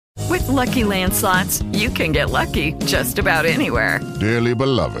Lucky Land Slots, you can get lucky just about anywhere. Dearly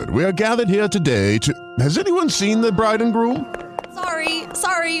beloved, we are gathered here today to... Has anyone seen the bride and groom?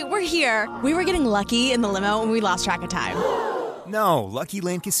 Sorry, we're here. We were getting lucky in the limo and we lost track of time. No, Lucky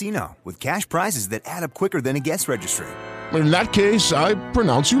Land Casino, with cash prizes that add up quicker than a guest registry. In that case, I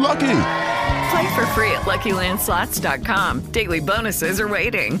pronounce you lucky. Play for free at LuckyLandSlots.com. Daily bonuses are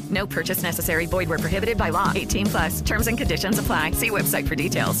waiting. No purchase necessary. Void where prohibited by law. 18+. Terms and conditions apply. See website for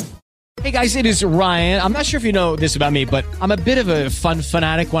details. Hey guys, it is Ryan. I'm not sure if you know this about me, but I'm a bit of a fun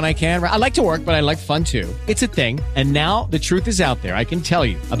fanatic when I can. I like to work, but I like fun too. It's a thing. And now the truth is out there. I can tell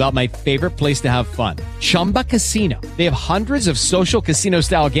you about my favorite place to have fun. Chumba Casino. They have hundreds of social casino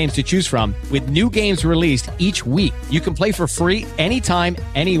style games to choose from with new games released each week. You can play for free anytime,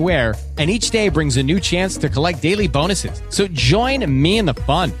 anywhere. And each day brings a new chance to collect daily bonuses. So join me in the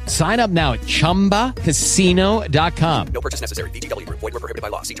fun. Sign up now at ChumbaCasino.com. No purchase necessary. VGW. Void where prohibited by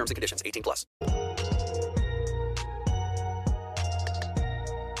law. See terms and conditions. 18+.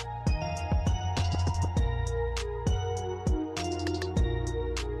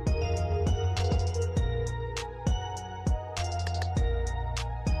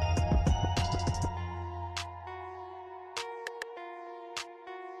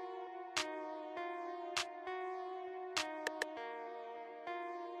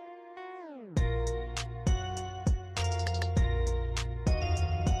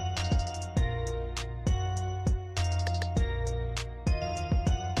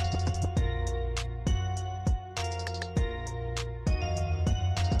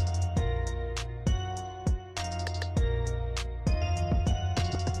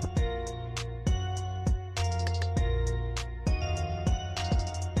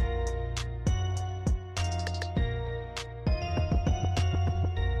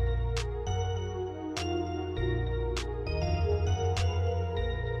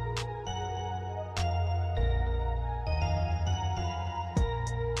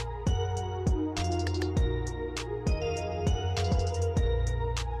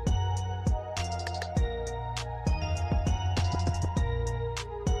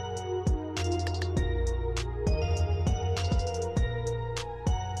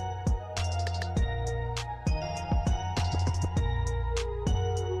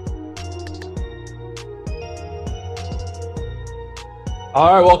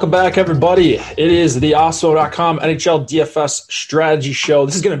 All right, welcome back, everybody. It is the Osmo.com NHL DFS Strategy Show.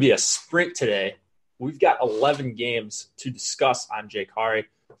 This is going to be a sprint today. We've got 11 games to discuss. I'm Jake Hari.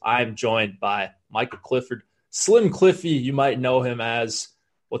 I'm joined by Michael Clifford. Slim Cliffy, you might know him as.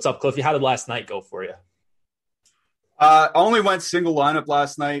 What's up, Cliffy? How did last night go for you? Only went single lineup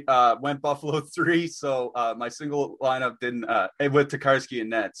last night. Went Buffalo 3, so my single lineup didn't with Tokarski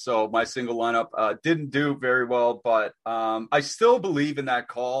and net. So my single lineup didn't do very well, but I still believe in that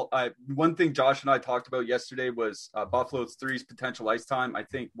call. One thing Josh and I talked about yesterday was Buffalo 3's potential ice time. I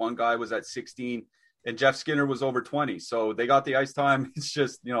think one guy was at 16, and Jeff Skinner was over 20. So they got the ice time. It's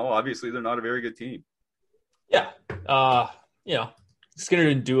just, obviously they're not a very good team. Yeah, Skinner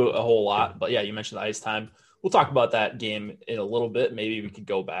didn't do a whole lot, but yeah, you mentioned the ice time. We'll talk about that game in a little bit. Maybe we could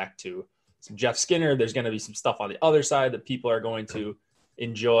go back to some Jeff Skinner. There's going to be some stuff on the other side that people are going to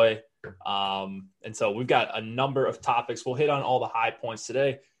enjoy. And so we've got a number of topics. We'll hit on all the high points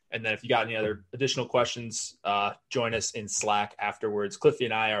today. And then if you got any other additional questions, join us in Slack afterwards. Cliffy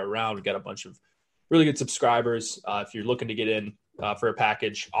and I are around. We've got a bunch of really good subscribers. If you're looking to get in for a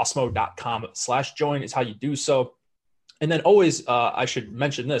package, osmo.com/join is how you do so. And then always, I should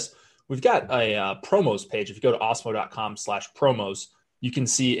mention this. We've got a promos page. If you go to osmo.com/promos, you can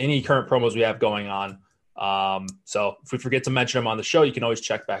see any current promos we have going on. So if we forget to mention them on the show, you can always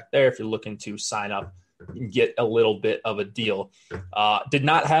check back there if you're looking to sign up and get a little bit of a deal. Did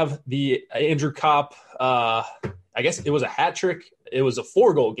not have the Andrew Kopp. I guess it was a hat trick. It was a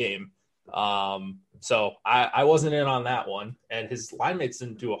 4-goal game. So I wasn't in on that one, and his line mates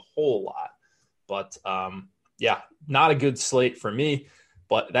didn't do a whole lot. But, not a good slate for me.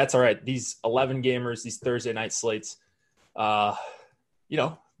 But that's all right. These 11 gamers, these Thursday night slates, there's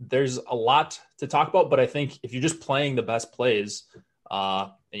a lot to talk about. But I think if you're just playing the best plays,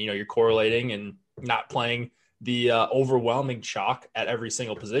 and you're correlating and not playing the overwhelming chalk at every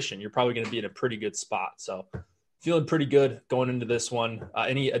single position, you're probably going to be in a pretty good spot. So feeling pretty good going into this one.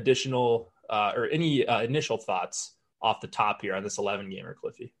 Any additional or any initial thoughts off the top here on this 11 gamer,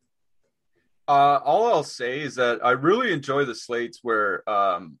 Cliffy? All I'll say is that I really enjoy the slates where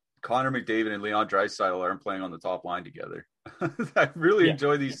Connor McDavid and Leon Draisaitl aren't playing on the top line together. I really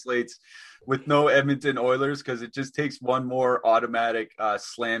enjoy these slates with no Edmonton Oilers because it just takes one more automatic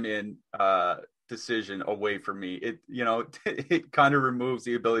slam in to decision away from me. It, it kind of removes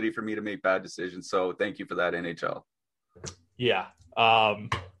the ability for me to make bad decisions. So thank you for that, NHL. Yeah.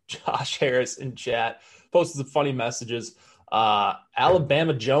 Josh Harris in chat posted some funny messages.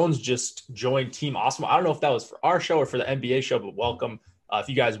 Alabama Jones just joined Team Awesome. I don't know if that was for our show or for the NBA show, but welcome. If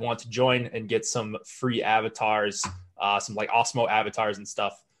you guys want to join and get some free avatars, some like Osmo avatars and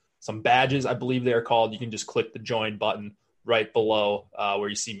stuff, some badges, I believe they're called. You can just click the join button right below where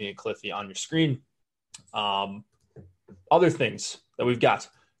you see me and Cliffy on your screen. Other things that we've got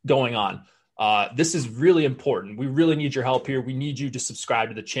going on. This is really important. We really need your help here. We need you to subscribe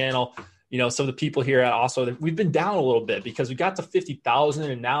to the channel. Some of the people here at Also, we've been down a little bit because we got to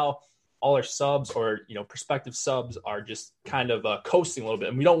 50,000 and now all our subs or, prospective subs are just kind of coasting a little bit.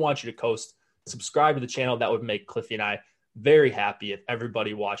 And we don't want you to coast. Subscribe to the channel. That would make Cliffy and I very happy if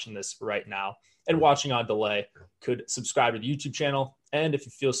everybody watching this right now and watching on delay could subscribe to the YouTube channel. And if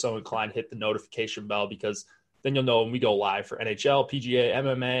you feel so inclined, hit the notification bell because then you'll know when we go live for NHL, PGA,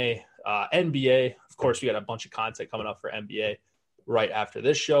 MMA, NBA. Of course, we got a bunch of content coming up for NBA right after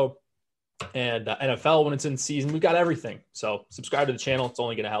this show. And NFL when it's in season. We've got everything. So subscribe to the channel. It's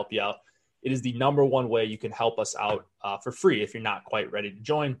only going to help you out. It is the number one way you can help us out for free if you're not quite ready to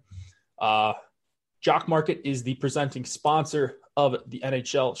join. Jock Market is the presenting sponsor of the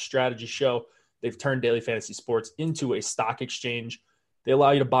NHL Strategy Show. They've turned daily fantasy sports into a stock exchange. They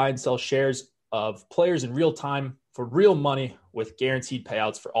allow you to buy and sell shares of players in real time for real money with guaranteed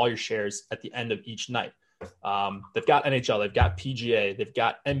payouts for all your shares at the end of each night. They've got NHL, they've got PGA, they've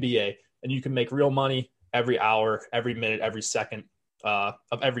got NBA, and you can make real money every hour, every minute, every second of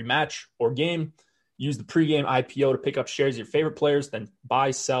every match or game. Use the pregame IPO to pick up shares of your favorite players, then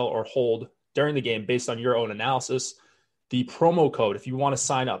buy, sell, or hold during the game based on your own analysis. The promo code, if you want to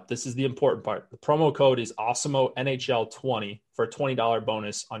sign up, this is the important part. The promo code is AwesomoNHL20 for a $20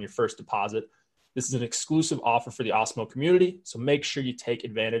 bonus on your first deposit. This is an exclusive offer for the Awesemo community, so make sure you take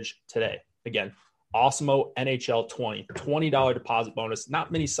advantage today. Again, AwesomoNHL20, $20 deposit bonus.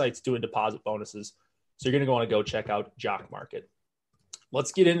 Not many sites doing deposit bonuses, so you're going to want to go check out Jock Market.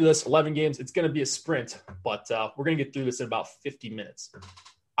 Let's get into this. 11 games. It's going to be a sprint, but we're going to get through this in about 50 minutes.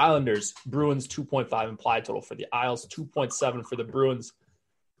 Islanders, Bruins, 2.5 implied total for the Isles, 2.7 for the Bruins.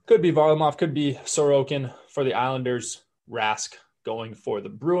 Could be Varlamov, could be Sorokin for the Islanders. Rask going for the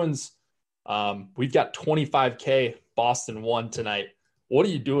Bruins. We've got 25K Boston 1 tonight. What are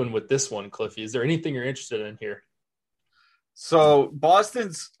you doing with this one, Cliffy? Is there anything you're interested in here? So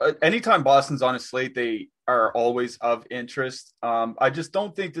Boston's anytime Boston's on a slate, they are always of interest. I just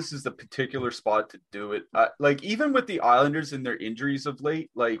don't think this is the particular spot to do it. Like even with the Islanders and their injuries of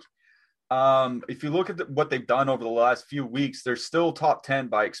late, if you look at what they've done over the last few weeks, they're still top 10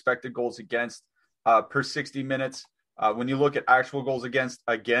 by expected goals against per 60 minutes. When you look at actual goals against,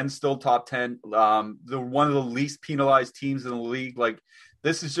 again, still top 10. They're one of the least penalized teams in the league.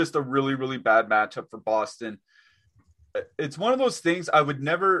 This is just a really, really bad matchup for Boston. It's one of those things I would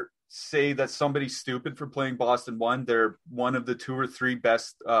never say that somebody's stupid for playing Boston 1. They're one of the 2 or 3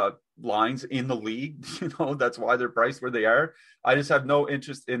 best lines in the league. That's why they're priced where they are. I just have no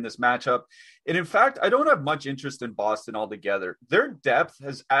interest in this matchup. And in fact, I don't have much interest in Boston altogether. Their depth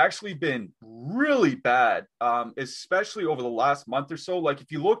has actually been really bad, especially over the last month or so.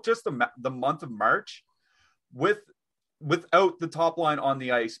 If you look just the month of March, without the top line on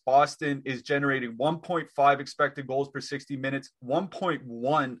the ice, Boston is generating 1.5 expected goals per 60 minutes,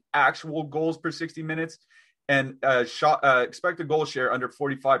 1.1 actual goals per 60 minutes, and expected goal share under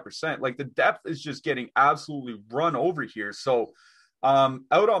 45%. The depth is just getting absolutely run over here. So out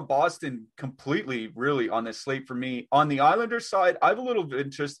on Boston completely, really, on this slate for me. On the Islanders side, I have a little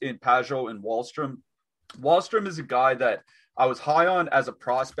interest in Pajot and Wahlstrom. Wahlstrom is a guy that I was high on as a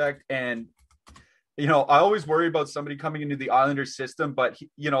prospect, and I always worry about somebody coming into the Islanders system, but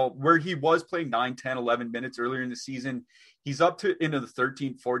where he was playing 9, 10, 11 minutes earlier in the season, he's up to into the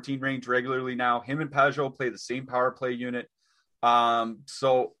 13, 14 range regularly now. Him and Pajot play the same power play unit.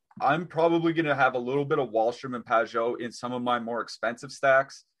 So I'm probably going to have a little bit of Wahlstrom and Pajot in some of my more expensive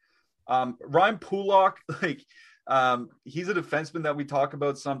stacks. Ryan Pulock, he's a defenseman that we talk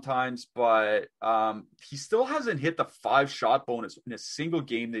about sometimes, but he still hasn't hit the 5 shot bonus in a single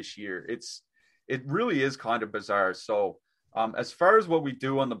game this year. It really is kind of bizarre. So as far as what we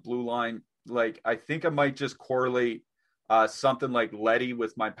do on the blue line, I think I might just correlate something like Leddy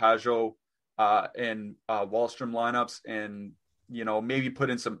with my Pajot and Wahlstrom lineups, and maybe put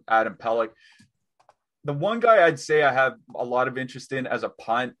in some Adam Pelech. The one guy I'd say I have a lot of interest in as a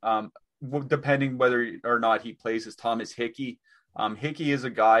punt, depending whether or not he plays, is Thomas Hickey. Hickey is a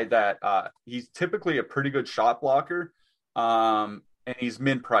guy that he's typically a pretty good shot blocker, and he's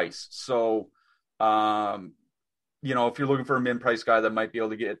min price. So If you're looking for a min-price guy that might be able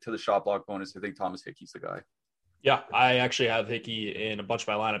to get to the shot block bonus, I think Thomas Hickey's the guy. Yeah, I actually have Hickey in a bunch of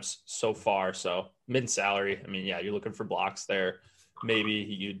my lineups so far. So mid-salary, I mean, yeah, you're looking for blocks there. Maybe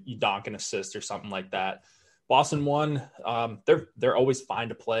you donk an assist or something like that. Boston won. They're always fine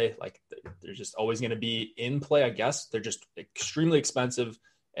to play. Like they're just always going to be in play, I guess. They're just extremely expensive.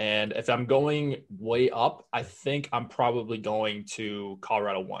 And if I'm going way up, I think I'm probably going to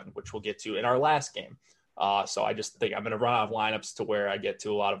Colorado 1, which we'll get to in our last game. So I just think I'm going to run out of lineups to where I get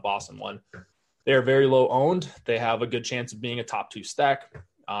to a lot of Boston 1. They're very low owned. They have a good chance of being a top 2 stack.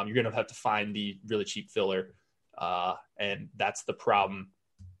 You're going to have to find the really cheap filler. And that's the problem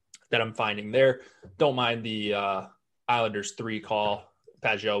that I'm finding there. Don't mind the Islanders 3 call,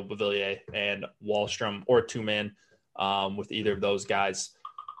 Pajot, Beauvillier, and Wallstrom, or 2-man with either of those guys.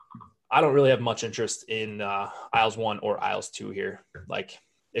 I don't really have much interest in Isles 1 or Isles 2 here. Like,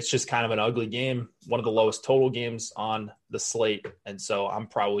 it's just kind of an ugly game, one of the lowest total games on the slate. And so I'm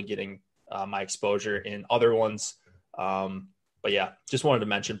probably getting my exposure in other ones. But yeah, just wanted to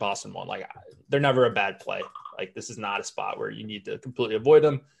mention Boston 1. Like, they're never a bad play. Like, this is not a spot where you need to completely avoid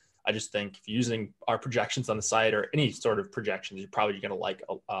them. I just think if you're using our projections on the site or any sort of projections, you're probably going to like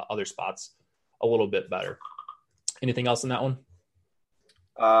other spots a little bit better. Anything else in that one?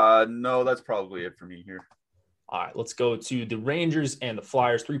 No, that's probably it for me here. All right, let's go to the Rangers and the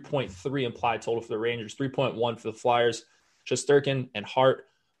Flyers. 3.3 implied total for the Rangers, 3.1 for the Flyers. Shesterkin and Hart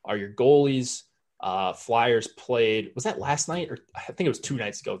are your goalies. Flyers played, was that last night? Or I think it was 2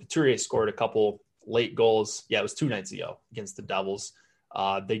 nights ago. Couturier scored a couple late goals. Yeah, it was 2 nights ago against the Devils.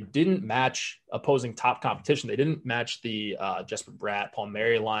 They didn't match opposing top competition. They didn't match the Jesper Bratt,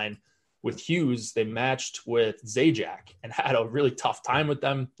 Palmieri line with Hughes. They matched with Zajac and had a really tough time with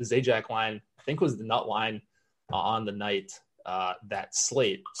them. The Zajac line, I think, was the nut line on the night that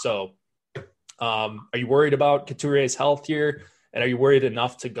slate. So are you worried about Couturier's health here? And are you worried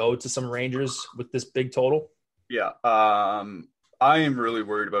enough to go to some Rangers with this big total? Yeah. I am really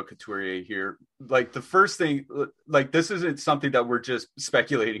worried about Couturier here. Like, the first thing, like, this isn't something that we're just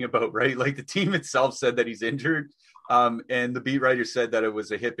speculating about, right? Like, the team itself said that he's injured. And the beat writer said that it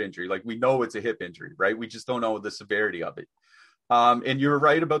was a hip injury. Like, we know it's a hip injury, right? We just don't know the severity of it. And you're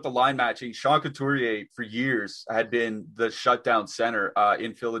right about the line matching. Sean Couturier for years had been the shutdown center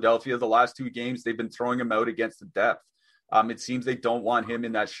in Philadelphia. The last 2 games, they've been throwing him out against the depth. It seems they don't want him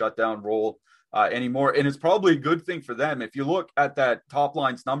in that shutdown role anymore. And it's probably a good thing for them. If you look at that top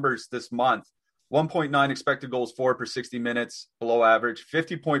line's numbers this month, 1.9 expected goals for per 60 minutes, below average,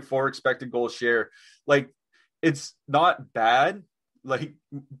 50.4 expected goal share. Like, it's not bad, like,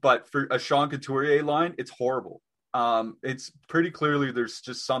 but for a Sean Couturier line, it's horrible. It's pretty clearly there's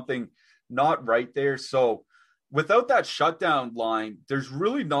just something not right there. So without that shutdown line, there's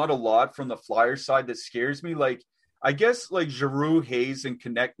really not a lot from the Flyers side that scares me. Like, I guess like Giroux, Hayes, and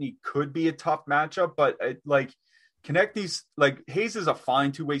Konechny could be a tough matchup, but Konechny's, like, Hayes is a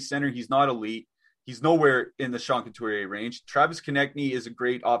fine 2-way center. He's not elite. He's nowhere in the Sean Couturier range. Travis Konechny is a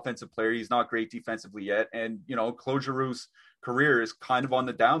great offensive player. He's not great defensively yet. And, Claude Giroux's career is kind of on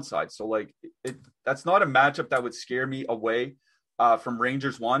the downside. So, like, that's not a matchup that would scare me away from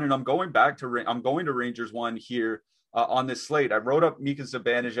Rangers 1. And I'm going to Rangers 1 here on this slate. I wrote up Mika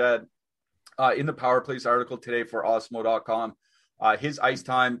Zibanejad in the Power Plays article today for Osmo.com. His ice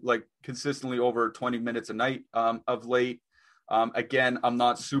time, like, consistently over 20 minutes a night of late. Again, I'm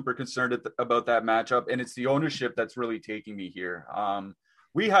not super concerned about that matchup, and it's the ownership that's really taking me here.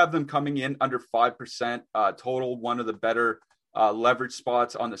 We have them coming in under 5% total, one of the better leverage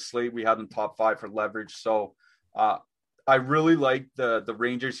spots on the slate. We have them top 5 for leverage. So I really like the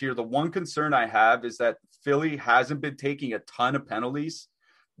Rangers here. The one concern I have is that Philly hasn't been taking a ton of penalties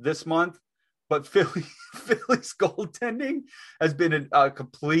this month, but Philly's goaltending has been a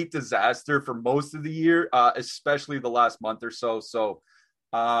complete disaster for most of the year, especially the last month or so. So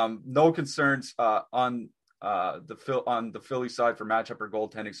no concerns on the Philly side for matchup or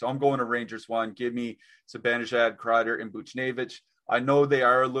goaltending. So I'm going to Rangers 1. Give me Zibanejad, Kreider, and Buchnevich. I know they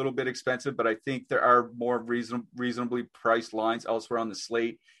are a little bit expensive, but I think there are more reasonably priced lines elsewhere on the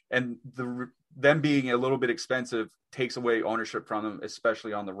slate. And them being a little bit expensive takes away ownership from them,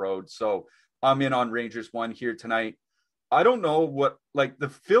 especially on the road. So I'm in on Rangers 1 here tonight. I don't know what, like, the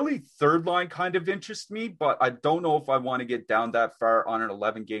Philly third line kind of interests me, but I don't know if I want to get down that far on an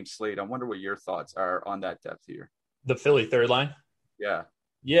 11-game slate. I wonder what your thoughts are on that depth here. The Philly third line? Yeah.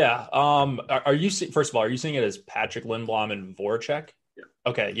 Yeah. Are you first of all, are you seeing it as Patrick Lindblom and Voracek? Yeah.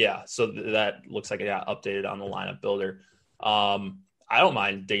 Okay. Yeah. So that looks like it got updated on the lineup builder. I don't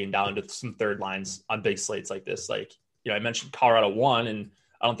mind digging down to some third lines on big slates like this. Like, I mentioned Colorado 1, and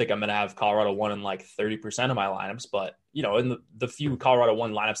I don't think I'm going to have Colorado 1 in like 30% of my lineups, but in the few Colorado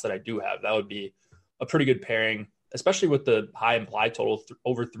 1 lineups that I do have, that would be a pretty good pairing, especially with the high implied total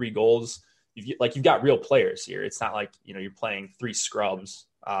over 3 goals. You've got real players here. It's not like, you're playing 3 scrubs.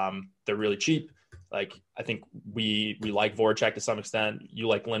 They're really cheap. Like, I think we like Voracek to some extent. You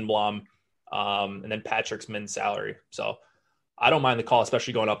like Lindblom, and then Patrick's min salary. So I don't mind the call,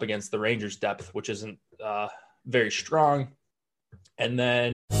 especially going up against the Rangers' depth, which isn't very strong. And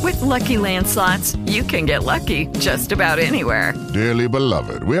then With Lucky Land Slots, you can get lucky just about anywhere. Dearly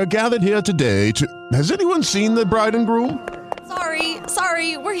beloved, we are gathered here today to... Has anyone seen the bride and groom?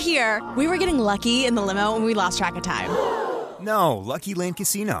 Sorry, we're here. We were getting lucky in the limo and we lost track of time. No, Lucky Land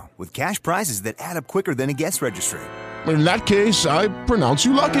Casino, with cash prizes that add up quicker than a guest registry. In that case, I pronounce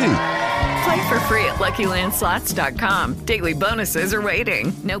you lucky. Play for free at LuckyLandSlots.com. Daily bonuses are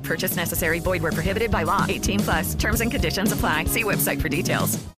waiting. No purchase necessary. Void where prohibited by law. 18+. Terms and conditions apply. See website for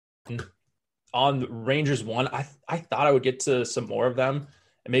details. On Rangers 1, I thought I would get to some more of them,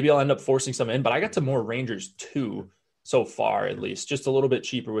 and maybe I'll end up forcing some in, but I got to more Rangers 2 so far, at least. Just a little bit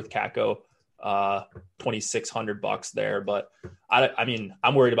cheaper with Kakko, $2,600 there. But I mean,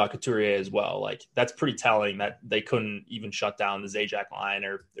 I'm worried about Couturier as well. Like, that's pretty telling that they couldn't even shut down the Zajac line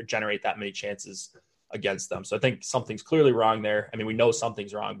or generate that many chances against them. So I think something's clearly wrong there. I mean, we know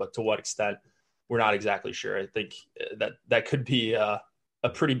something's wrong, but to what extent, we're not exactly sure. I think that could be a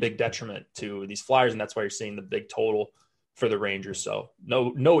pretty big detriment to these Flyers, and that's why you're seeing the big total for the Rangers. So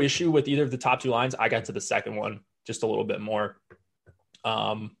no issue with either of the top 2 lines. I got to the second one just a little bit more.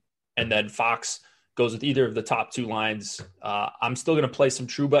 And then Fox goes with either of the top 2 lines. I'm still going to play some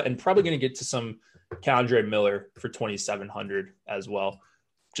Trouba and probably going to get to some K'Andre Miller for 2,700 as well.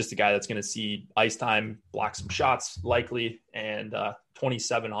 Just a guy that's going to see ice time, block some shots likely, and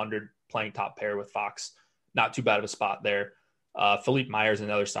 2,700 playing top pair with Fox. Not too bad of a spot there. Philippe Myers on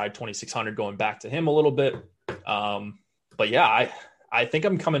the other side, 2,600, going back to him a little bit. But yeah, I think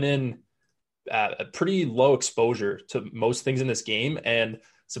I'm coming in at a pretty low exposure to most things in this game. And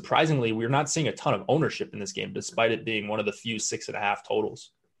surprisingly, we're not seeing a ton of ownership in this game, despite it being one of the few 6.5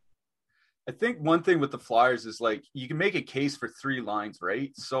 totals. I think one thing with the Flyers is, like, you can make a case for 3 lines,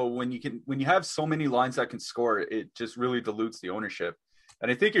 right? So when you have so many lines that can score, it just really dilutes the ownership.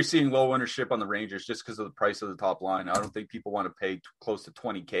 And I think you're seeing low ownership on the Rangers just because of the price of the top line. I don't think people want to pay close to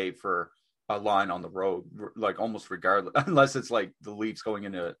 $20,000 for a line on the road, like almost regardless, unless it's like the Leafs going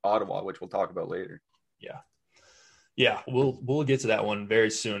into Ottawa, which we'll talk about later. Yeah, we'll get to that one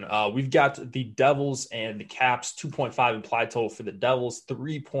very soon. We've got the Devils and the Caps, 2.5 implied total for the Devils,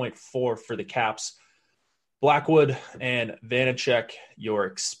 3.4 for the Caps. Blackwood and Vanacek, your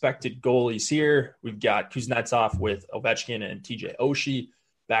expected goalies here. We've got Kuznetsov with Ovechkin and TJ Oshie,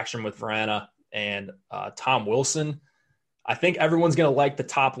 Backstrom with Vrana, and Tom Wilson. I think everyone's going to like the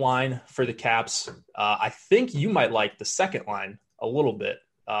top line for the Caps. I think you might like the second line a little bit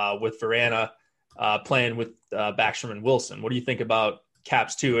with Vrana playing with Backstrom and Wilson. What do you think about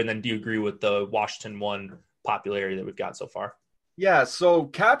Caps 2? And then do you agree with the Washington 1 popularity that we've got so far? Yeah, so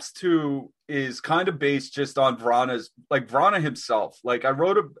Caps 2 is kind of based just on Vrana himself. Like,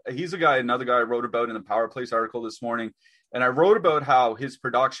 he's another guy I wrote about in the Power Plays article this morning. And I wrote about how his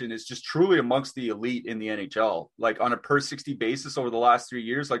production is just truly amongst the elite in the NHL, like on a per 60 basis over the last 3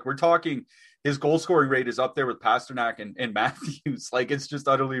 years. Like, we're talking his goal scoring rate is up there with Pasternak and Matthews. Like, it's just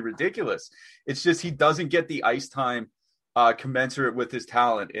utterly ridiculous. It's just, he doesn't get the ice time commensurate with his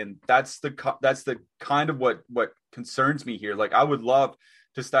talent. And that's the kind of what concerns me here. Like, I would love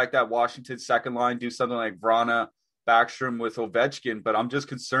to stack that Washington second line, do something like Vrana, Backstrom with Ovechkin, but I'm just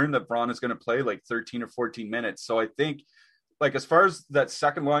concerned that Vrana is going to play like 13 or 14 minutes. So I think, like, as far as that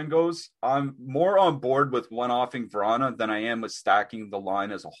second line goes, I'm more on board with one-offing Vrana than I am with stacking the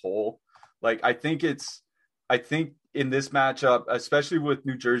line as a whole. Like, I think in this matchup, especially with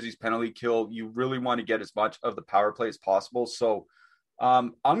New Jersey's penalty kill, you really want to get as much of the power play as possible. So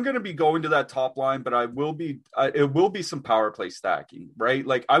I'm going to be going to that top line, but it will be some power play stacking, right?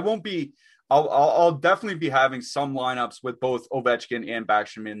 Like, I'll definitely be having some lineups with both Ovechkin and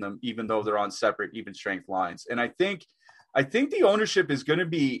Backstrom in them, even though they're on separate even strength lines. And I think the ownership is going to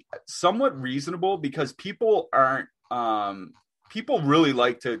be somewhat reasonable because people really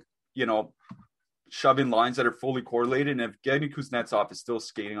like to, shove in lines that are fully correlated. And Evgeny Kuznetsov is still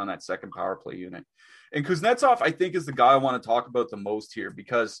skating on that second power play unit. And Kuznetsov, I think, is the guy I want to talk about the most here,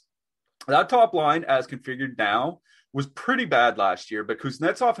 because that top line as configured now was pretty bad last year, but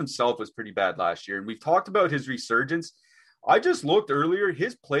Kuznetsov himself was pretty bad last year. And we've talked about his resurgence. I just looked earlier,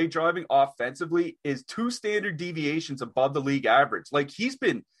 his play driving offensively is 2 standard deviations above the league average. Like, he's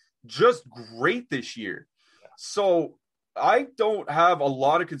been just great this year. So I don't have a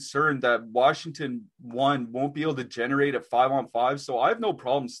lot of concern that Washington won't be able to generate at 5-on-5. So I have no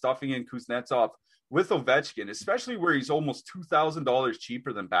problem stuffing in Kuznetsov with Ovechkin, especially where he's almost $2,000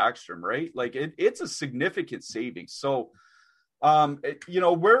 cheaper than Backstrom, right? Like it's a significant savings. So,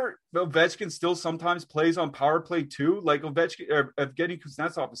 where Ovechkin still sometimes plays on power play too, like Evgeny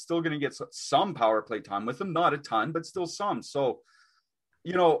Kuznetsov is still going to get some power play time with him, not a ton, but still some. So,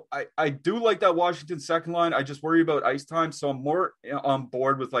 I do like that Washington second line. I just worry about ice time. So I'm more on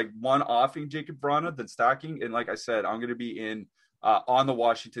board with like one offing Jacob Vrana than stacking. And like I said, I'm going to be in on the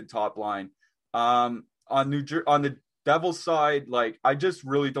Washington top line. On the Devils side, like I just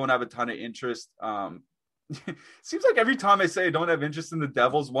really don't have a ton of interest. Seems like every time I say I don't have interest in the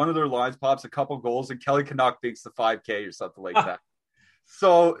Devils, one of their lines pops a couple goals and Kelly Canuck makes the 5K or something like that.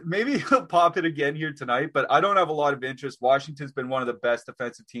 So maybe he'll pop it again here tonight, but I don't have a lot of interest. Washington's been one of the best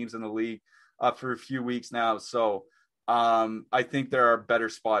defensive teams in the league for a few weeks now. So I think there are better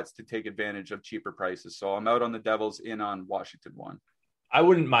spots to take advantage of cheaper prices. So I'm out on the Devils, in on Washington 1. I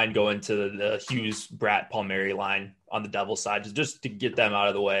wouldn't mind going to the Hughes, Bratt, Palmieri line on the Devils side just to get them out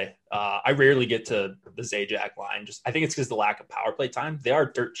of the way. I rarely get to the Zajac line. I think it's because the lack of power play time. They are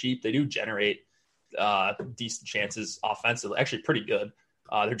dirt cheap. They do generate decent chances offensively, actually pretty good.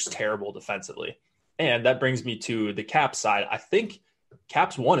 They're just terrible defensively. And that brings me to the Caps side. I think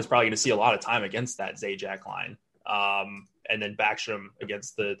Caps 1 is probably going to see a lot of time against that Zajac line. And then Backstrom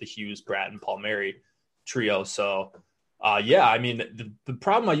against the Hughes, Bratt, and Palmieri trio. So, I mean, the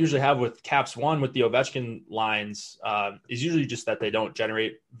problem I usually have with Caps 1 with the Ovechkin lines is usually just that they don't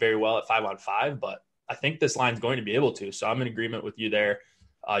generate very well at 5-on-5, but I think this line's going to be able to. So I'm in agreement with you there.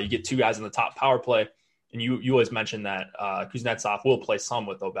 You get two guys in the top power play, and you always mention that Kuznetsov will play some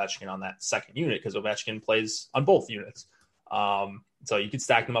with Ovechkin on that second unit because Ovechkin plays on both units. So you could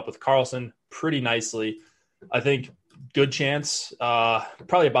stack them up with Carlson pretty nicely. I think good chance,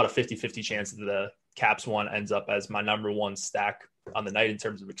 probably about a 50-50 chance that the Caps 1 ends up as my number one stack on the night in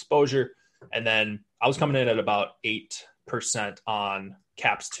terms of exposure. And then I was coming in at about 8% on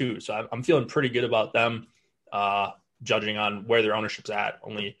Caps 2. So I'm feeling pretty good about them, judging on where their ownership's at.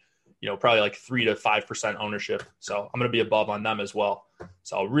 Only, probably like 3 to 5% ownership. So I'm going to be above on them as well.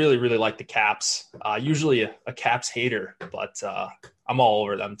 So I really, really like the Caps. Usually a Caps hater, but I'm all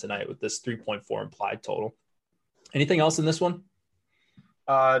over them tonight with this 3.4 implied total. Anything else in this one?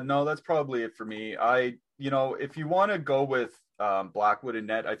 No, that's probably it for me. If you want to go with Blackwood and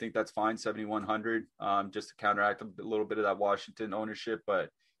net, I think that's fine. 7,100, just to counteract a little bit of that Washington ownership, but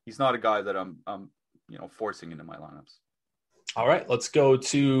he's not a guy that I'm forcing into my lineups. All right, let's go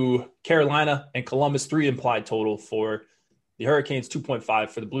to Carolina and Columbus. 3 implied total for the Hurricanes, 2.5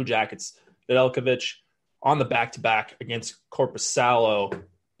 for the Blue Jackets. Nedeljkovic on the back-to-back against Korpisalo.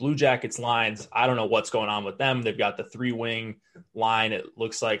 Blue Jackets lines, I don't know what's going on with them. They've got the 3-wing line. It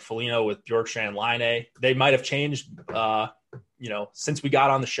looks like Foligno with Bjorkstrand line A. They might have changed, since we got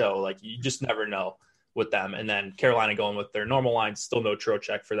on the show. Like, you just never know with them. And then Carolina going with their normal line, still no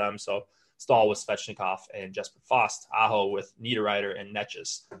Trocheck for them. So Stahl with Svechnikov and Jesper Fast. Aho with Niederreiter and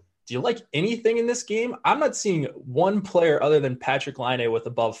Netches. Do you like anything in this game? I'm not seeing one player other than Patrick Laine with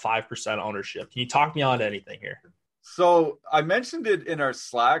above 5% ownership. Can you talk me on to anything here? So I mentioned it in our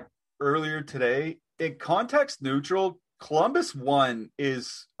Slack earlier today. In context neutral, Columbus 1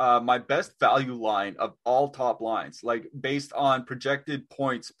 is my best value line of all top lines, like based on projected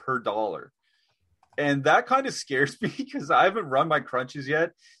points per dollar. And that kind of scares me because I haven't run my crunches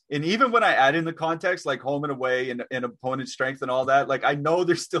yet. And even when I add in the context, like home and away and opponent strength and all that, like I know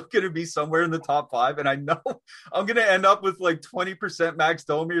they're still going to be somewhere in the top 5. And I know I'm going to end up with like 20% Max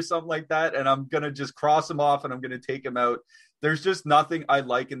Domi or something like that. And I'm going to just cross him off and I'm going to take him out. There's just nothing I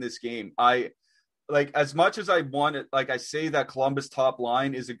like in this game. Like, as much as I want it, like I say that Columbus top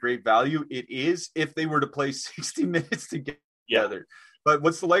line is a great value. It is if they were to play 60 minutes together. Yeah. But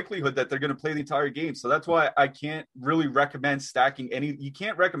what's the likelihood that they're going to play the entire game? So that's why I can't really recommend stacking any. You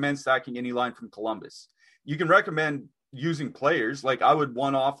can't recommend stacking any line from Columbus. You can recommend using players. Like I would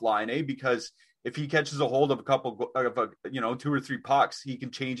one-off line A because if he catches a hold of a couple of 2 or 3 pucks, he can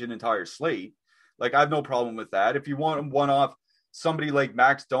change an entire slate. Like I have no problem with that. If you want him one-off somebody like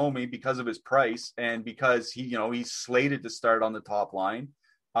Max Domi because of his price and because he's slated to start on the top line,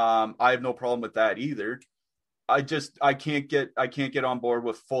 I have no problem with that either. I can't get on board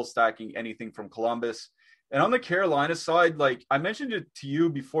with full stacking anything from Columbus. And on the Carolina side, like I mentioned it to you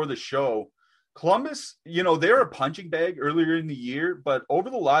before the show, Columbus, they're a punching bag earlier in the year, but over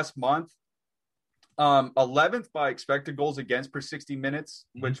the last month, 11th by expected goals against per 60 minutes,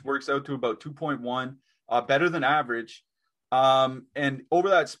 which works out to about 2.1, better than average. And over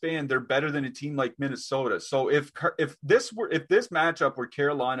that span, they're better than a team like Minnesota. So if this matchup were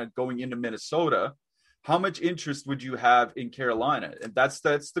Carolina going into Minnesota, how much interest would you have in Carolina? And that's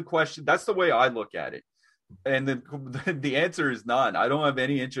the question. That's the way I look at it. And the answer is none. I don't have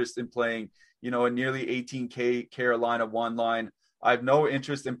any interest in playing, a nearly 18K Carolina 1 line. I have no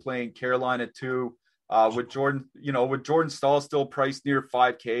interest in playing Carolina 2. With Jordan Stahl still priced near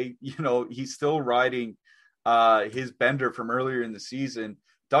 5K, he's still riding his bender from earlier in the season.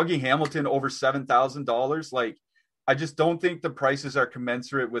 Dougie Hamilton over $7,000. Like, I just don't think the prices are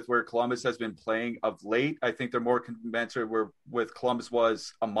commensurate with where Columbus has been playing of late. I think they're more commensurate with Columbus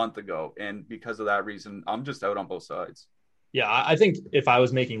was a month ago. And because of that reason, I'm just out on both sides. Yeah, I think if I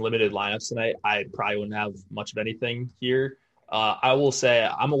was making limited lineups tonight, I probably wouldn't have much of anything here. I will say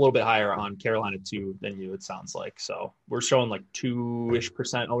I'm a little bit higher on Carolina 2 than you, it sounds like. So we're showing like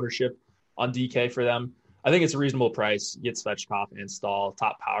 2-ish% ownership on DK for them. I think it's a reasonable price. You get Svechkov and Stahl,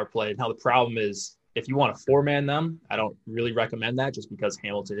 top power play. Now, the problem is, if you want to 4-man them, I don't really recommend that just because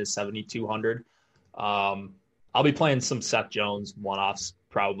Hamilton is 7,200. I'll be playing some Seth Jones one-offs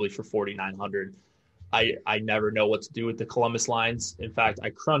probably for 4,900. I never know what to do with the Columbus lines. In fact, I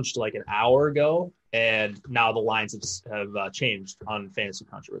crunched like an hour ago, and now the lines have changed on Fantasy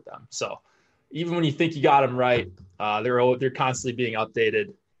Cruncher with them. So even when you think you got them right, they're constantly being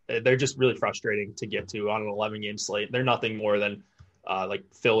updated. They're just really frustrating to get to on an 11-game slate. They're nothing more than like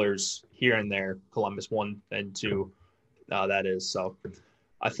fillers here and there. Columbus 1 and 2, that is. So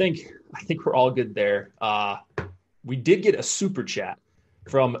I think we're all good there. We did get a super chat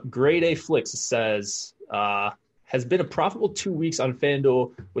from Grade A Flicks. It says, has been a profitable 2 weeks on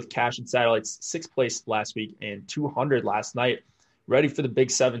FanDuel with cash and satellites, 6th place last week and 200 last night. Ready for the big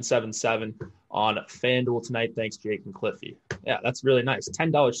 777 on FanDuel tonight. Thanks, Jake and Cliffy. Yeah, that's really nice.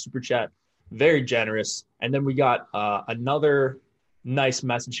 $10 super chat. Very generous. And then we got another nice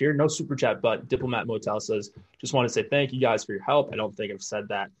message here. No super chat, but Diplomat Motel says, just want to say thank you guys for your help. I don't think I've said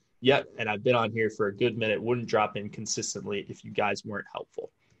that yet, and I've been on here for a good minute. Wouldn't drop in consistently if you guys weren't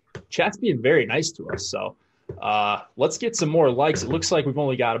helpful. Chat's being very nice to us, so let's get some more likes. It looks like we've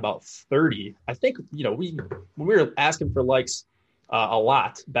only got about 30. I think, when we were asking for likes a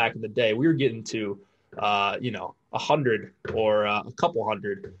lot back in the day, we were getting to 100 or a couple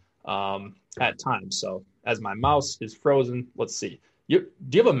hundred at times. So as my mouse is frozen, let's see. Do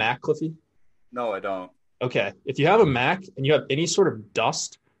you have a Mac, Cliffy? No, I don't. Okay. If you have a Mac and you have any sort of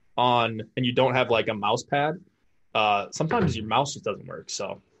dust on and you don't have like a mouse pad, sometimes your mouse just doesn't work.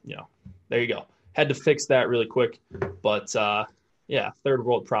 So, there you go. Had to fix that really quick. But, third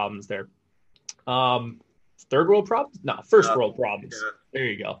world problems there. Third world problems? No, first world problems. Yeah. There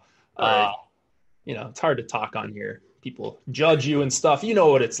you go. Right. It's hard to talk on here. People judge you and stuff. You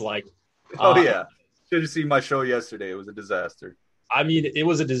know what it's like. Oh, yeah. Should have seen my show yesterday. It was a disaster. I mean, it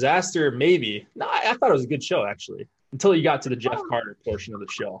was a disaster, maybe. No, I thought it was a good show, actually, until you got to the Jeff Carter portion of the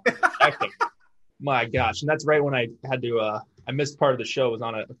show. My gosh. And that's right when I had to I missed part of the show. It was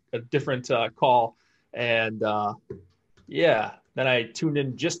on a different call. And, then I tuned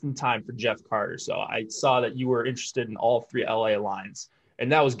in just in time for Jeff Carter. So I saw that you were interested in all 3 LA lines, and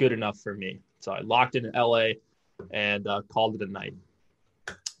that was good enough for me. So I locked in LA and called it a night.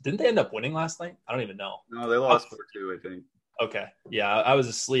 Didn't they end up winning last night? I don't even know. No, they lost 4-2, I think. Okay. Yeah, I was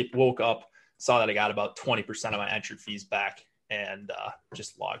asleep, woke up, saw that I got about 20% of my entry fees back, and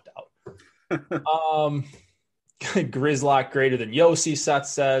just logged out. Grizzlock greater than Yossi, Seth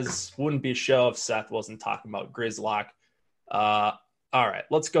says. Wouldn't be a show if Seth wasn't talking about Grizzlock. All right,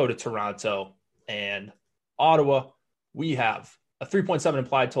 let's go to Toronto and Ottawa. We have a 3.7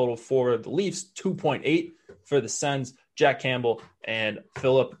 implied total for the Leafs, 2.8 for the Sens. Jack Campbell and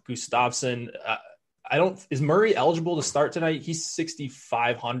Philip Gustafsson. Is Murray eligible to start tonight? He's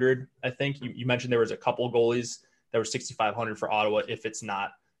 6,500. I think you mentioned there was a couple goalies that were 6,500 for Ottawa if it's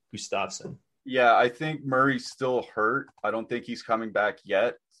not Gustafsson. Yeah, I think Murray's still hurt. I don't think he's coming back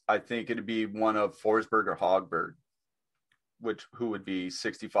yet. I think it'd be one of Forsberg or Hogberg, who would be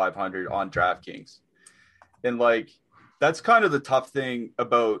 6,500 on DraftKings. And that's kind of the tough thing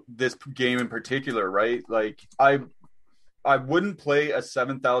about this game in particular, right? I wouldn't play a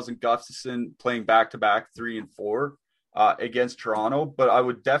 7,000 Gustafsson playing back-to-back 3 and 4 against Toronto, but I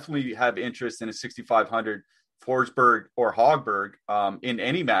would definitely have interest in a 6,500 Forsberg or Hogberg in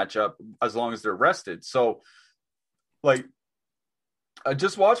any matchup as long as they're rested. So,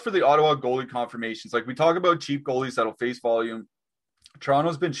 just watch for the Ottawa goalie confirmations. We talk about cheap goalies that'll face volume.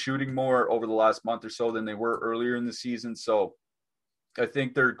 Toronto's been shooting more over the last month or so than they were earlier in the season. So I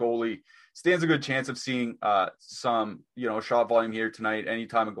think their goalie stands a good chance of seeing some, shot volume here tonight.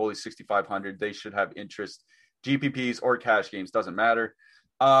 Anytime a goalie 6,500, they should have interest GPPs or cash games, doesn't matter.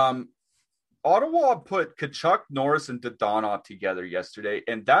 Ottawa put Tkachuk, Norris, and Dodonov together yesterday,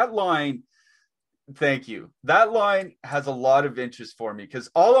 and that line, thank you. That line has a lot of interest for me because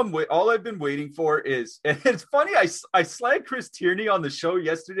all I've been waiting for is, and it's funny, I slagged Chris Tierney on the show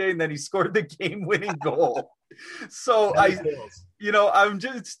yesterday, and then he scored the game-winning goal. So I'm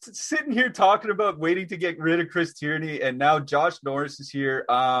just sitting here talking about waiting to get rid of Chris Tierney, and now Josh Norris is here.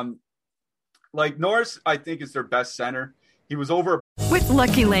 Norris, I think, is their best center. He was over. With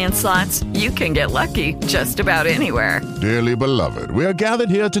Lucky Land Slots, you can get lucky just about anywhere. Dearly beloved, we are gathered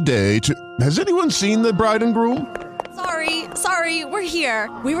here today to... Has anyone seen the bride and groom? Sorry, we're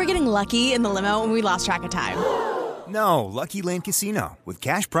here. We were getting lucky in the limo and we lost track of time. No, Lucky Land Casino, with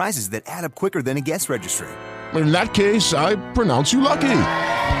cash prizes that add up quicker than a guest registry. In that case, I pronounce you lucky.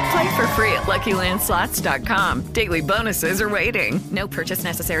 Play for free at LuckyLandSlots.com. Daily bonuses are waiting. No purchase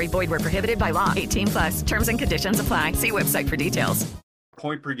necessary. Void where prohibited by law. 18+. Terms and conditions apply. See website for details.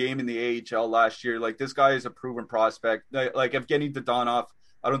 Point per game in the AHL last year. This guy is a proven prospect. Evgeny Dodonov,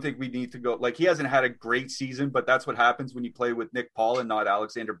 I don't think we need to go. He hasn't had a great season, but that's what happens when you play with Nick Paul and not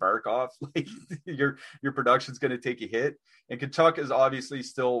Alexander Barkov. Your production's going to take a hit. And Tkachuk is obviously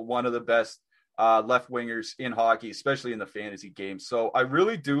still one of the best left wingers in hockey, especially in the fantasy game. So I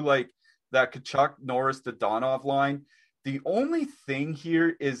really do like that Tkachuk, Norris, Dodonov line. The only thing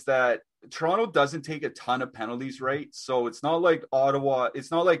here is that Toronto doesn't take a ton of penalties, right? So it's not like Ottawa. It's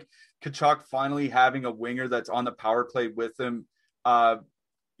not like Tkachuk finally having a winger that's on the power play with him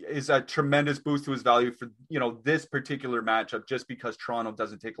is a tremendous boost to his value for, this particular matchup, just because Toronto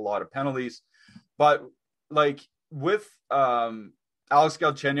doesn't take a lot of penalties. But with Alex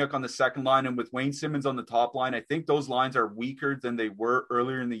Galchenyuk on the second line and with Wayne Simmons on the top line, I think those lines are weaker than they were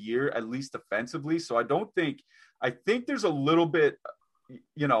earlier in the year, at least defensively. So I think there's a little bit,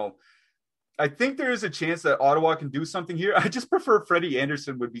 I think there is a chance that Ottawa can do something here. I just prefer Freddie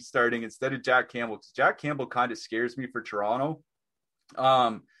Anderson would be starting instead of Jack Campbell, because Jack Campbell kind of scares me for Toronto.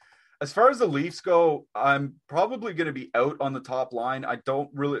 As far as the Leafs go, I'm probably going to be out on the top line. I don't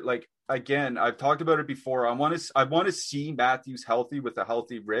really again, I've talked about it before. I want to see Matthews healthy with a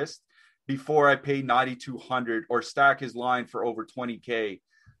healthy wrist before I pay 9,200 or stack his line for over 20K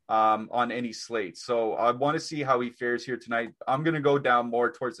on any slate. So I want to see how he fares here tonight. I'm going to go down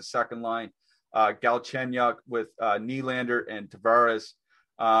more towards the second line. Galchenyuk with Nylander and Tavares.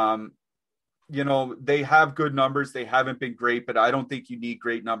 They have good numbers. They haven't been great, but I don't think you need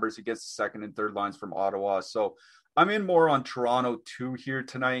great numbers against the second and third lines from Ottawa. So I'm in more on Toronto 2 here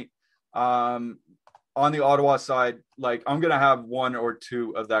tonight. On the Ottawa side, I'm going to have 1 or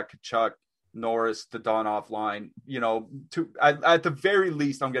 2 of that Tkachuk, Norris, Dodonov line. At the very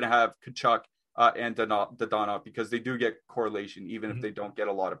least, I'm going to have Tkachuk and Dodonov, because they do get correlation, even if they don't get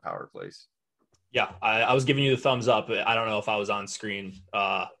a lot of power plays. Yeah, I was giving you the thumbs up. I don't know if I was on screen.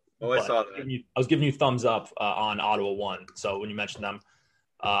 I saw that. I was giving you thumbs up on Ottawa 1. So when you mentioned them,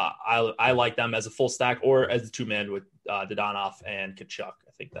 I like them as a full stack or as a 2-man with Dodonov and Tkachuk.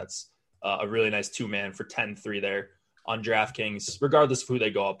 I think that's a really nice 2-man for 10-3 there on DraftKings, regardless of who they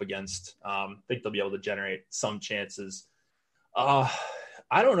go up against. I think they'll be able to generate some chances.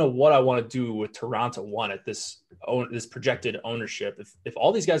 I don't know what I want to do with Toronto 1 at this projected ownership. If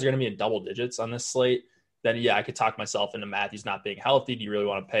all these guys are going to be in double digits on this slate, then yeah, I could talk myself into Matthews not being healthy. Do you really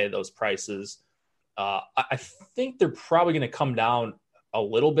want to pay those prices? I think they're probably going to come down a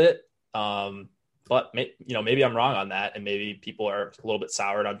little bit. But maybe I'm wrong on that, and maybe people are a little bit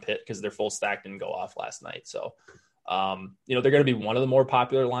soured on Pitt because their full stack didn't go off last night. So, they're going to be one of the more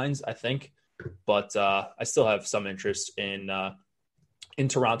popular lines, I think. But I still have some interest in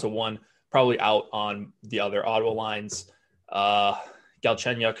Toronto 1, probably out on the other Ottawa lines.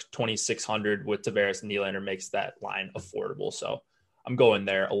 Galchenyuk 2,600 with Tavares and Nylander makes that line affordable. So I'm going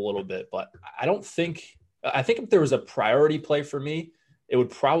there a little bit, but I think if there was a priority play for me, it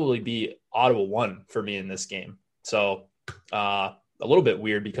would probably be Ottawa 1 for me in this game. So a little bit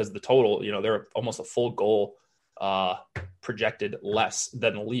weird because the total, they're almost a full goal projected less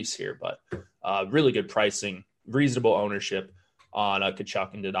than the Leafs here, but really good pricing, reasonable ownership on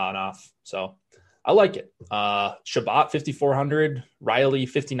Tkachuk and Dodonov. So I like it. Shabbat 5,400, Riley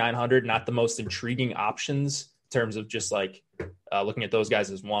 5,900, not the most intriguing options in terms of just looking at those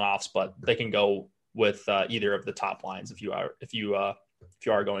guys as one-offs, but they can go with either of the top lines if you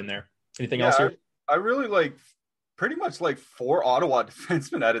are going there. Anything else here? I really pretty much 4 Ottawa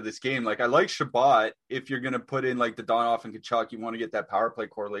defensemen out of this game. I like Shabbat. If you're going to put in the Dodonov and Tkachuk, you want to get that power play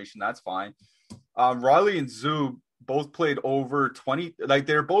correlation. That's fine. Riley and Zub both played over 20.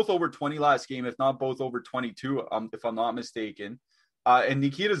 They're both over 20 last game, if not both over 22, if I'm not mistaken. And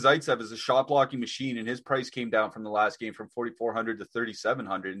Nikita Zaitsev is a shot blocking machine, and his price came down from the last game from 4,400 to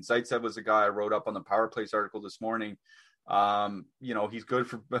 3,700. And Zaitsev was a guy I wrote up on the Power Plays article this morning. He's good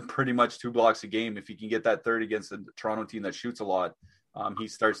for pretty much 2 blocks a game. If he can get that third against the Toronto team that shoots a lot, he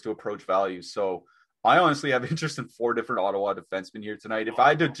starts to approach value. So I honestly have interest in 4 different Ottawa defensemen here tonight. If I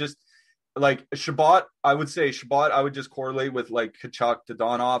had to just like Shabbat, I would just correlate with like Kachuk,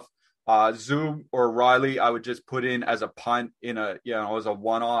 Dodonov. Zoom or Riley, I would just put in as a punt as a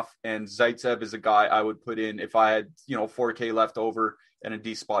one-off, and Zaitsev is a guy I would put in if I had, 4K left over and a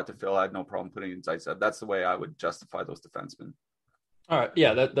D spot to fill. I had no problem putting in Zaitsev. That's the way I would justify those defensemen. All right.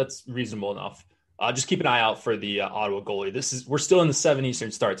 Yeah, that's reasonable enough. Just keep an eye out for the Ottawa goalie. We're still in the 7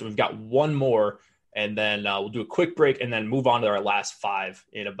 Eastern start, so we've got one more, and then we'll do a quick break and then move on to our last 5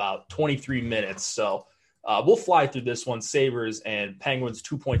 in about 23 minutes. So we'll fly through this one. Sabres and Penguins,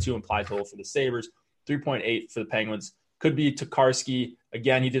 2.2 implied total for the Sabres, 3.8 for the Penguins. Could be Tokarski.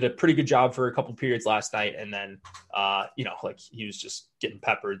 Again, he did a pretty good job for a couple periods last night, and then, he was just getting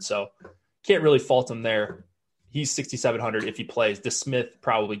peppered. So can't really fault him there. He's 6,700 if he plays. DeSmith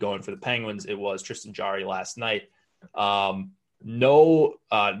probably going for the Penguins. It was Tristan Jarry last night. No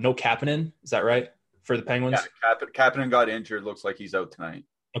Kapanen. Is that right for the Penguins? Yeah, Kapanen got injured. Looks like he's out tonight.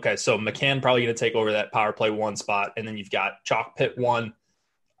 Okay, so McCann probably going to take over that power play 1 spot, and then you've got Chalk Pitt 1.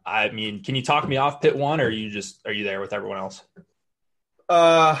 I mean, can you talk me off Pitt 1, or are you there with everyone else?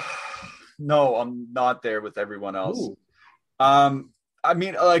 No, I'm not there with everyone else. Ooh. I'm not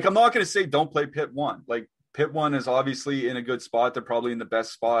going to say don't play Pitt 1. Like, Pitt 1 is obviously in a good spot. They're probably in the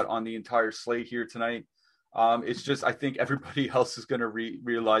best spot on the entire slate here tonight. It's just, I think everybody else is going to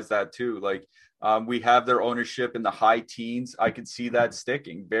realize that too. Like, we have their ownership in the high teens. I could see that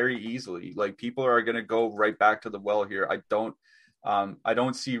sticking very easily. Like, people are going to go right back to the well here. I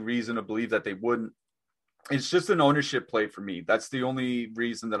don't see reason to believe that they wouldn't. It's just an ownership play for me. That's the only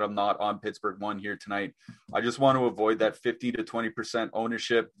reason that I'm not on Pittsburgh 1 here tonight. I just want to avoid that 50 to 20%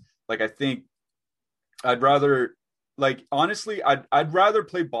 ownership. Like, I think I'd rather play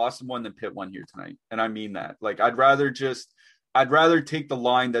Boston 1 than Pitt 1 here tonight. And I mean that. Like, I'd rather take the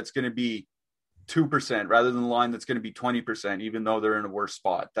line that's going to be 2% rather than the line that's going to be 20%, even though they're in a worse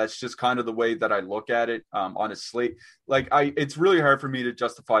spot. That's just kind of the way that I look at it on a slate. Like, it's really hard for me to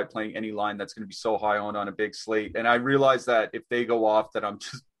justify playing any line that's going to be so high on a big slate. And I realize that if they go off that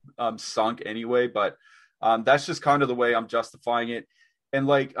I'm sunk anyway, but that's just kind of the way I'm justifying it. And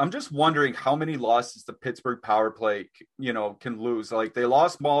like, I'm just wondering how many losses the Pittsburgh power play, can lose. Like, they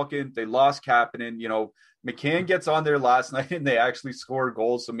lost Malkin, they lost Kapanen, McCann gets on there last night and they actually score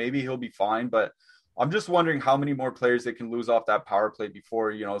goals. So maybe he'll be fine, but I'm just wondering how many more players they can lose off that power play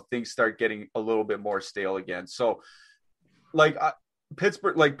before, things start getting a little bit more stale again. So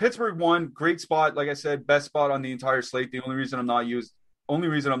Pittsburgh 1, great spot. Like I said, best spot on the entire slate. The only reason I'm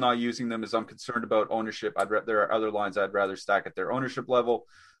not using them is I'm concerned about ownership. There are other lines I'd rather stack at their ownership level.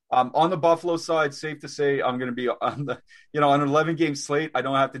 On the Buffalo side, safe to say I'm going to be on on an 11-game slate. I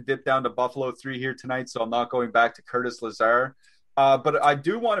don't have to dip down to Buffalo 3 here tonight, so I'm not going back to Curtis Lazar. But I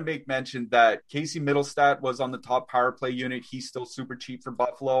do want to make mention that Casey Middlestat was on the top power play unit. He's still super cheap for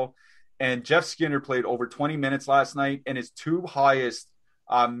Buffalo. And Jeff Skinner played over 20 minutes last night, and his 2 highest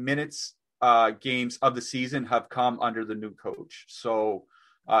minutes games of the season have come under the new coach. So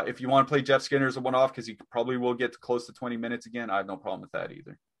if you want to play Jeff Skinner as a one-off, because he probably will get close to 20 minutes again, I have no problem with that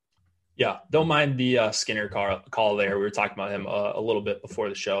either. Yeah, don't mind the Skinner call there. We were talking about him a little bit before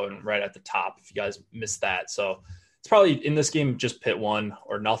the show and right at the top, if you guys missed that. So it's probably in this game just Pitt 1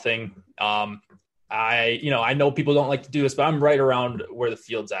 or nothing. I know people don't like to do this, but I'm right around where the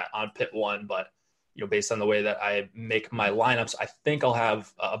field's at on Pitt 1. But, based on the way that I make my lineups, I think I'll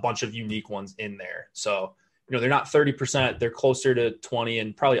have a bunch of unique ones in there. So, they're not 30%. They're closer to 20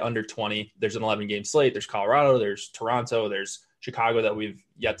 and probably under 20. There's an 11-game slate. There's Colorado. There's Toronto. There's Chicago that we've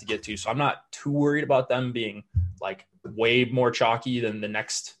yet to get to. So I'm not too worried about them being like way more chalky than the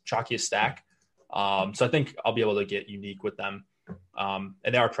next chalkiest stack. So I think I'll be able to get unique with them. And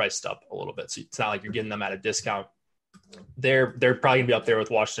they are priced up a little bit. So it's not like you're getting them at a discount. They're probably gonna be up there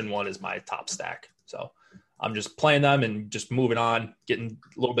with Washington 1 as my top stack. So I'm just playing them and just moving on, getting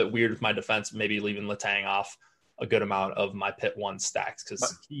a little bit weird with my defense, maybe leaving Letang off a good amount of my Pitt 1 stacks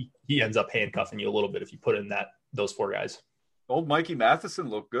because he ends up handcuffing you a little bit if you put in those 4 guys. Old Mikey Matheson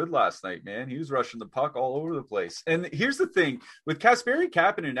looked good last night, man. He was rushing the puck all over the place. And here's the thing. With Kasperi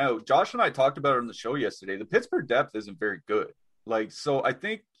Kapanen out, Josh and I talked about it on the show yesterday. The Pittsburgh depth isn't very good. So I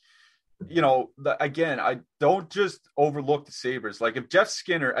think, again, I don't just overlook the Sabres. Like, if Jeff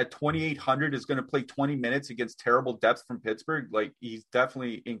Skinner at 2,800 is going to play 20 minutes against terrible depth from Pittsburgh, he's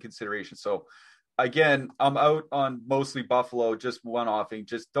definitely in consideration. So again, I'm out on mostly Buffalo, just one-offing.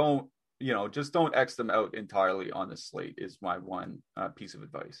 Just don't X them out entirely on the slate is my one piece of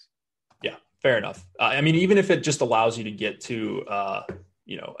advice. Yeah, fair enough. I mean, even if it just allows you to get to,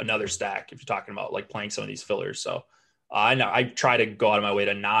 another stack, if you're talking about like playing some of these fillers. So I know I try to go out of my way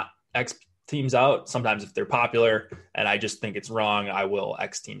to not X teams out. Sometimes if they're popular and I just think it's wrong, I will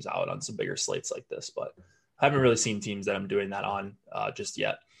X teams out on some bigger slates like this, but I haven't really seen teams that I'm doing that on just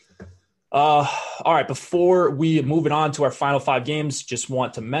yet. All right, before we move it on to our final 5 games, just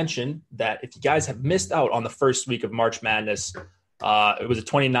want to mention that if you guys have missed out on the first week of March Madness, it was a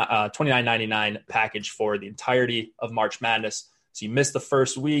 $29.99 package for the entirety of March Madness. So you missed the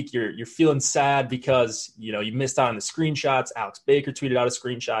first week. You're feeling sad because you missed out on the screenshots. Alex Baker tweeted out a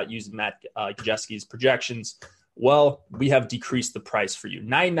screenshot using Matt Gajewski's projections. Well, we have decreased the price for you.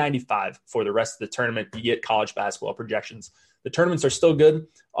 $9.95 for the rest of the tournament. You get college basketball projections. The tournaments are still good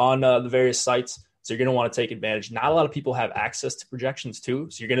on the various sites, so you're going to want to take advantage. Not a lot of people have access to projections too,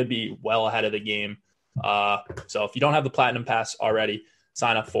 so you're going to be well ahead of the game. So if you don't have the Platinum Pass already,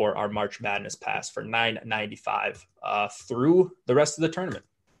 sign up for our March Madness Pass for $9.95 through the rest of the tournament.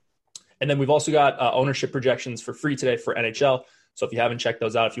 And then we've also got ownership projections for free today for NHL. So if you haven't checked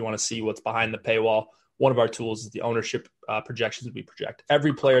those out, if you want to see what's behind the paywall, one of our tools is the ownership projections. We project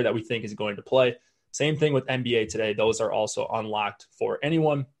every player that we think is going to play. Same thing with NBA today. Those are also unlocked for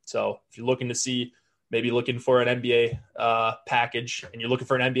anyone. So if you're looking to see, maybe looking for an NBA package and you're looking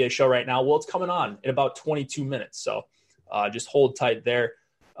for an NBA show right now, well, it's coming on in about 22 minutes. So just hold tight there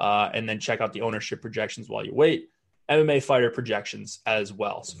and then check out the ownership projections while you wait. MMA fighter projections as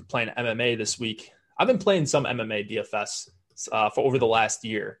well. So if you're playing MMA this week, I've been playing some MMA DFS for over the last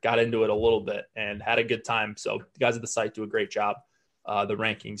year, got into it a little bit and had a good time. So the guys at the site do a great job. The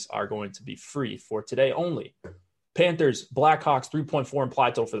rankings are going to be free for today only. Panthers, Blackhawks, 3.4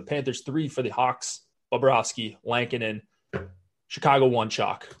 implied total for the Panthers, 3 for the Hawks. Bobrovsky, Lankinen, Chicago 1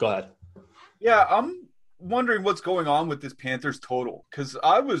 chalk. Go ahead. Yeah, I'm wondering what's going on with this Panthers total, because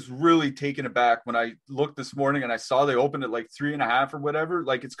I was really taken aback when I looked this morning and I saw they opened at like 3.5 or whatever.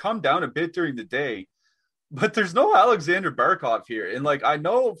 Like, it's come down a bit during the day, but there's no Alexander Barkov here. And like, I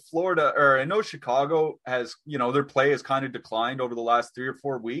know Chicago has, their play has kind of declined over the last 3 or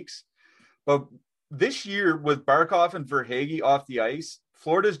 4 weeks, but this year with Barkov and Verhaeghe off the ice,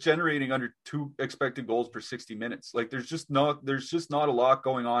 Florida's generating under 2 expected goals per 60 minutes. Like, there's just not a lot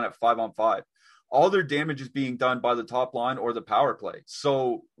going on at 5-on-5. All their damage is being done by the top line or the power play.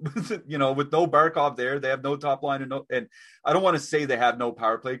 So, with no Barkov there, they have no top line and I don't want to say they have no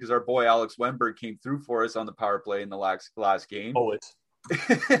power play because our boy Alex Wennberg came through for us on the power play in the last game. Always.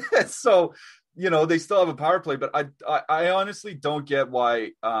 So, they still have a power play, but I honestly don't get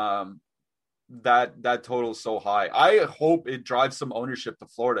why that total is so high. I hope it drives some ownership to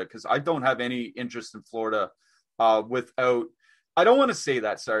Florida because I don't have any interest in Florida without. I don't want to say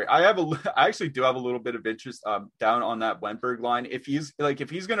that. Sorry, I actually do have a little bit of interest down on that Wennberg line. If he's going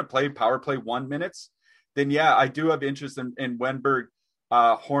to play power play 1 minutes, then yeah, I do have interest in Wennberg,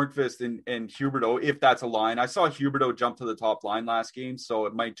 Hornqvist, and Huberdeau if that's a line. I saw Huberdeau jump to the top line last game, so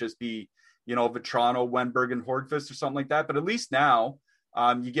it might just be Vetrano, Wennberg, and Hornqvist or something like that. But at least now.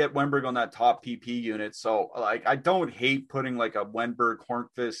 You get Wennberg on that top PP unit. So like, I don't hate putting like a Wennberg,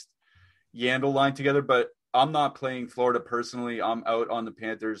 Hornqvist, Yandel line together, but I'm not playing Florida personally. I'm out on the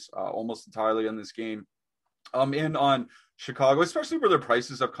Panthers almost entirely on this game. I'm in on Chicago, especially where their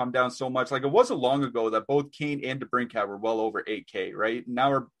prices have come down so much. Like, it wasn't long ago that both Kane and DeBrincat were well over 8K, right?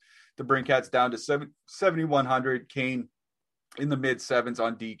 Now DeBrincat's down to 7,100, Kane in the mid 7s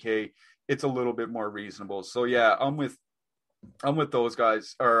on DK. It's a little bit more reasonable. So yeah, I'm with those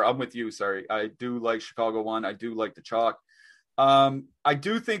guys, or I'm with you. Sorry. I do like Chicago 1. I do like the chalk. I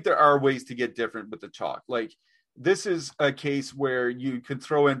do think there are ways to get different with the chalk. Like, this is a case where you can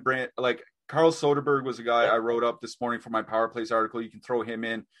throw in like Carl Soderberg was a guy I wrote up this morning for my Power Plays article. You can throw him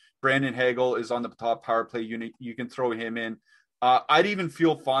in. Brandon Hagel is on the top power play unit. You can throw him in. I'd even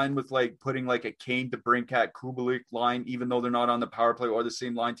feel fine with like putting like a Kane, DeBrincat, Kubelik line, even though they're not on the power play or the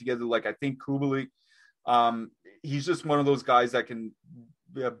same line together. Like, I think Kubelik, he's just one of those guys that can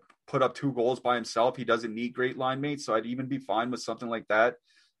put up 2 goals by himself. He doesn't need great line mates, so I'd even be fine with something like that.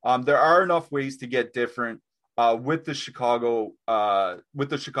 There are enough ways to get different with the Chicago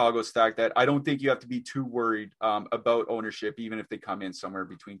stack that I don't think you have to be too worried about ownership, even if they come in somewhere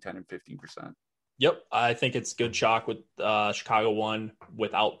between 10 and 15%. Yep, I think it's good chalk with Chicago 1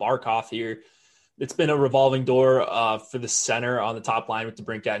 without Barkov here. It's been a revolving door for the center on the top line with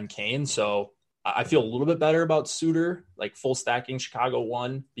DeBrincat and Kane, so I feel a little bit better about Suter, like full stacking Chicago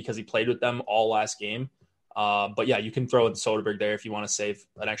 1 because he played with them all last game. But yeah, you can throw in Soderberg there if you want to save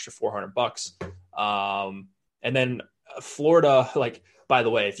an extra $400. And then Florida, like, by the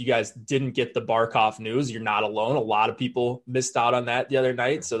way, if you guys didn't get the Barkov news, you're not alone. A lot of people missed out on that the other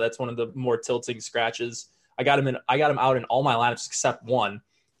night. So that's one of the more tilting scratches. I got him out in all my lineups except one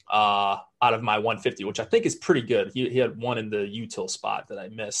out of my 150, which I think is pretty good. He had one in the util spot that I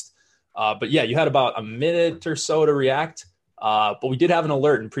missed. But yeah, you had about a minute or so to react. But we did have an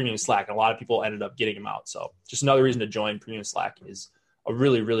alert in Premium Slack, and a lot of people ended up getting him out. So just another reason to join Premium Slack is a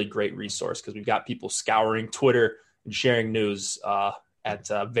really, really great resource because we've got people scouring Twitter and sharing news at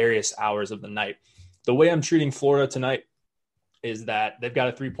various hours of the night. The way I'm treating Florida tonight is that they've got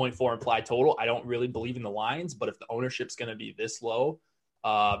a 3.4 implied total. I don't really believe in the lines, but if the ownership's going to be this low,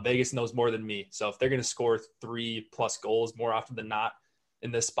 Vegas knows more than me. So if they're going to score 3+ goals more often than not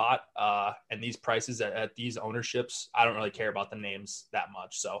in this spot and these prices at these ownerships, I don't really care about the names that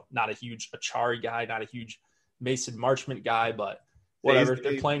much. So not a huge Achari guy, not a huge Mason Marchment guy, but whatever.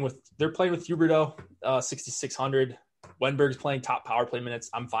 They're playing with Huberdeau, 6,600. Wenberg's playing top power play minutes.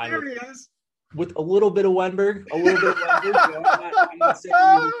 I'm fine with a little bit of Wenberg. I'm not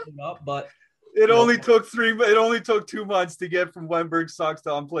saying him up, but it only took 2 months to get from Wenberg sucks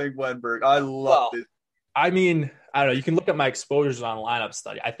to I'm playing Wenberg. I loved it. I mean, I don't know. You can look at my exposures on lineup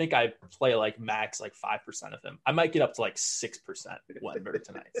study. I think I play like max like 5% of him. I might get up to like 6% Wenberg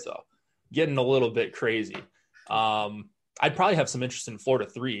tonight. So getting a little bit crazy. I'd probably have some interest in Florida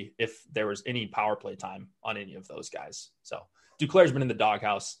 3 if there was any power play time on any of those guys. So Duclair's been in the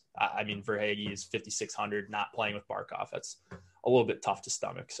doghouse. I mean, Verhaeghe is 5,600, not playing with Barkov. That's a little bit tough to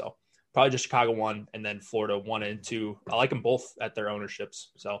stomach. So probably just Chicago 1 and then Florida 1 and 2. I like them both at their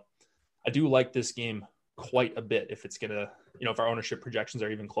ownerships. So I do like this game quite a bit if it's going to, if our ownership projections are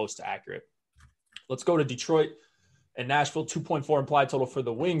even close to accurate. Let's go to Detroit and Nashville. 2.4 implied total for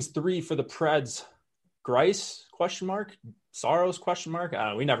the Wings, 3 for the Preds. Grice, ? Saros, ? I don't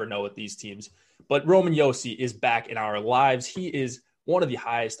know. We never know with these teams. But Roman Josi is back in our lives. He is one of the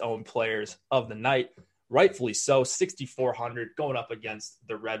highest owned players of the night. Rightfully so, 6,400 going up against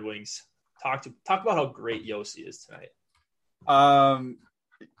the Red Wings. Talk about how great Josi is tonight.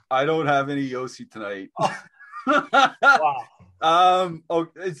 I don't have any Josi tonight. Wow.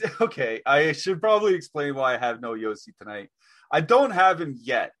 Okay. I should probably explain why I have no Josi tonight. I don't have him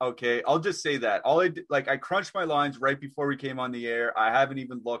yet. Okay. I'll just say that. I crunched my lines right before we came on the air. I haven't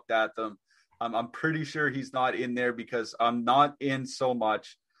even looked at them. I'm pretty sure he's not in there because I'm not in so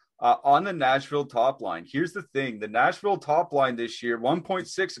much on the Nashville top line. Here's the thing. The Nashville top line this year,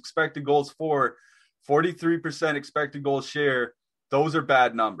 1.6 expected goals for, 43% expected goal share. Those are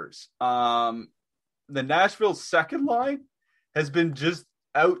bad numbers. The Nashville second line has been just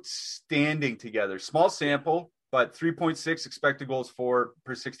outstanding together. Small sample, but 3.6 expected goals for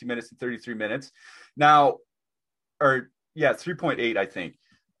per 60 minutes and 33 minutes. 3.8, I think.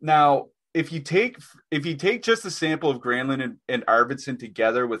 Now, if you take just the sample of Granlund and Arvidsson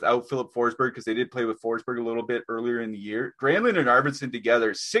together without Philip Forsberg, because they did play with Forsberg a little bit earlier in the year, Granlund and Arvidsson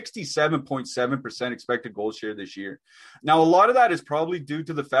together, 67.7% expected goal share this year. Now, a lot of that is probably due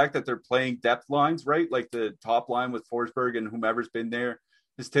to the fact that they're playing depth lines, right? Like the top line with Forsberg and whomever's been there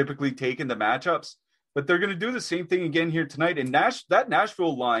has typically taken the matchups. But they're going to do the same thing again here tonight. And that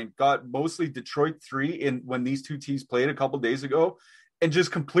Nashville line got mostly Detroit 3 when these two teams played a couple days ago and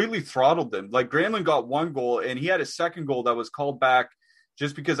just completely throttled them. Like Granlund got one goal and he had a second goal that was called back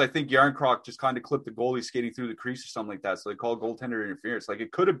just because I think Yarncroc just kind of clipped the goalie skating through the crease or something like that. So they called goaltender interference. Like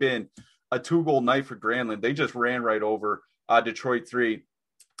it could have been a 2-goal night for Granlund. They just ran right over Detroit 3.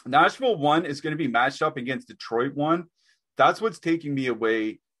 Nashville 1 is going to be matched up against Detroit 1. That's what's taking me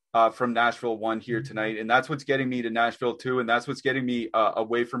away from Nashville 1 here tonight. And that's what's getting me to Nashville 2. And that's what's getting me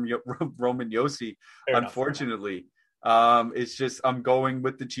away from Roman Josi, unfortunately. It's just I'm going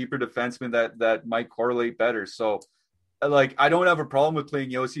with the cheaper defenseman that might correlate better. So, I don't have a problem with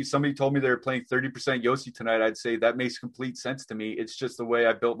playing Josi. Somebody told me they were playing 30% Josi tonight. I'd say that makes complete sense to me. It's just the way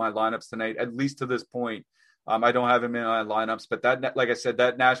I built my lineups tonight, at least to this point. I don't have him in my lineups. But that, like I said,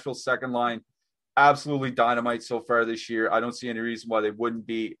 that Nashville second line, absolutely dynamite so far this year. I don't see any reason why they wouldn't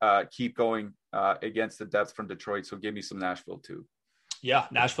be keep going against the depth from Detroit. So give me some Nashville 2. Yeah,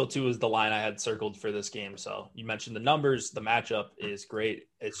 Nashville 2 is the line I had circled for this game. So you mentioned the numbers. The matchup is great.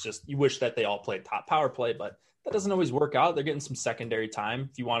 It's just you wish that they all played top power play, but that doesn't always work out. They're getting some secondary time.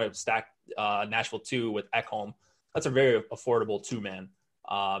 If you want to stack Nashville 2 with Ekholm, that's a very affordable 2-man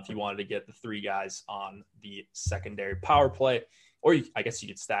if you wanted to get the 3 guys on the secondary power play. Or I guess you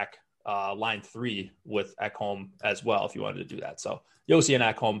could stack line 3 with Ekholm as well if you wanted to do that. So Josi and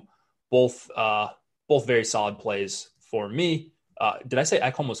Ekholm, both very solid plays for me. Did I say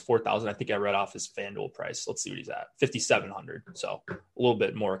Ekholm was 4,000? I think I read off his FanDuel price. Let's see what he's at. 5,700. So a little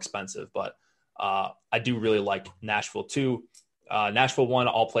bit more expensive, but I do really like Nashville too. Nashville won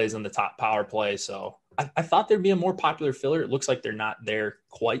all plays on the top power play. So I thought there'd be a more popular filler. It looks like they're not there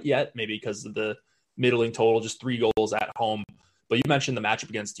quite yet, maybe because of the middling total, just 3 goals at home. But you mentioned the matchup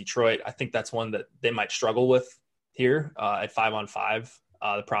against Detroit. I think that's one that they might struggle with here at 5-on-5.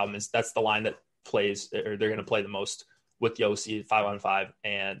 The problem is that's the line that plays, or they're going to play the most with Yossi, 5-on-5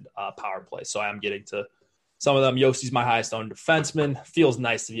 and power play. So I'm getting to some of them. Yossi's my highest owned defenseman. Feels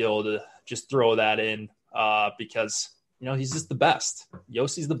nice to be able to just throw that in because, he's just the best.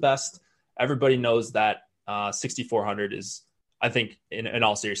 Yossi's the best. Everybody knows that 6,400 is, I think, in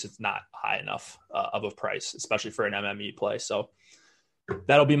all seriousness, not high enough of a price, especially for an MME play. So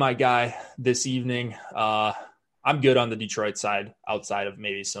that'll be my guy this evening. I'm good on the Detroit side outside of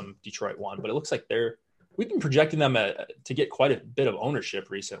maybe some Detroit one, but it looks like we've been projecting them to get quite a bit of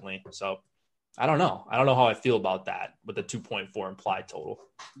ownership recently. So I don't know. I don't know how I feel about that with the 2.4 implied total.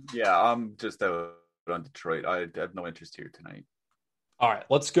 Yeah, I'm just out on Detroit. I have no interest here tonight. All right,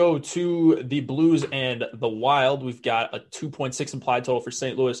 let's go to the Blues and the Wild. We've got a 2.6 implied total for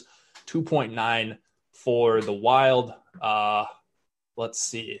St. Louis, 2.9 for the Wild. Let's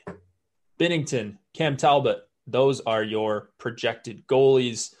see. Binnington, Cam Talbot, those are your projected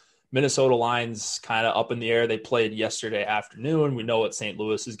goalies. Minnesota line's kind of up in the air. They played yesterday afternoon. We know what St.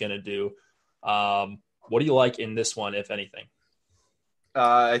 Louis is going to do. What do you like in this one, if anything?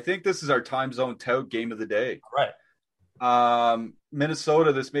 I think this is our time zone tout game of the day. All right.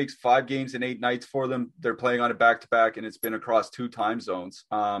 Minnesota, this makes 5 games and 8 nights for them. They're playing on a back-to-back, and it's been across 2 time zones.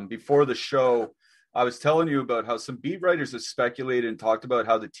 Before the show, I was telling you about how some beat writers have speculated and talked about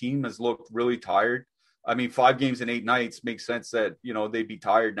how the team has looked really tired. I mean, 5 games and 8 nights makes sense that, they'd be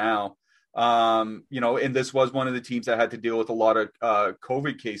tired now. And this was one of the teams that had to deal with a lot of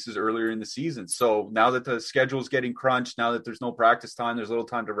COVID cases earlier in the season. So now that the schedule is getting crunched, now that there's no practice time, there's little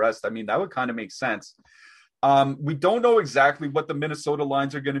time to rest. I mean, that would kind of make sense. We don't know exactly what the Minnesota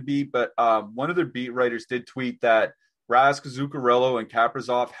lines are going to be, but one of their beat writers did tweet that Rask, Zuccarello, and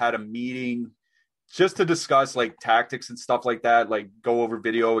Kaprizov had a meeting just to discuss like tactics and stuff like that, like go over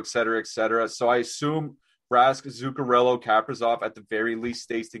video, et cetera, et cetera. So I assume Rask, Zuccarello, Kaprizov at the very least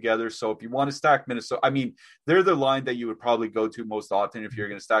stays together. So if you want to stack Minnesota, I mean, they're the line that you would probably go to most often if you're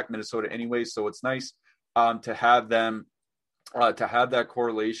going to stack Minnesota anyway. So it's nice to have them, to have that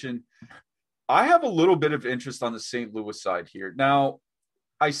correlation. I have a little bit of interest on the St. Louis side here. Now,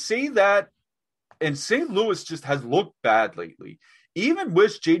 I say that, and St. Louis just has looked bad lately. Even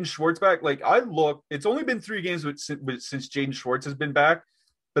with Jaden Schwartz back, it's only been 3 games since Jaden Schwartz has been back,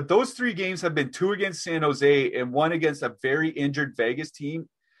 but those 3 games have been 2 against San Jose and 1 against a very injured Vegas team.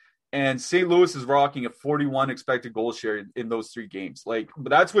 And St. Louis is rocking a 41 expected goal share in those 3 games. But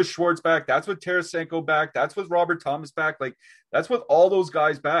that's with Schwartz back. That's with Tarasenko back. That's with Robert Thomas back. That's with all those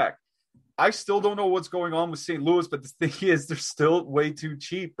guys back. I still don't know what's going on with St. Louis, but the thing is they're still way too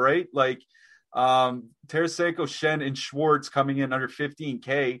cheap, right? Tarasenko, Shen, and Schwartz coming in under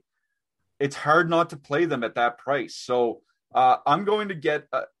 15K. It's hard not to play them at that price. So I'm going to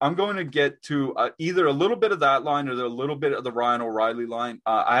get to either a little bit of that line or a little bit of the Ryan O'Reilly line.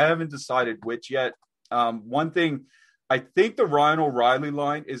 I haven't decided which yet. One thing, I think the Ryan O'Reilly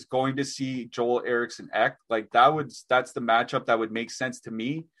line is going to see Joel Eriksson Ek. That's the matchup that would make sense to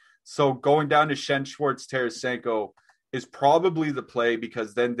me. So going down to Shen, Schwartz, Tarasenko is probably the play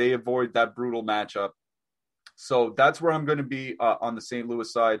because then they avoid that brutal matchup. So that's where I'm going to be on the St.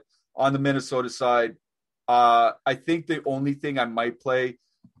 Louis side. On the Minnesota side, I think the only thing I might play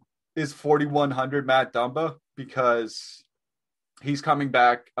is 4,100 Matt Dumba because he's coming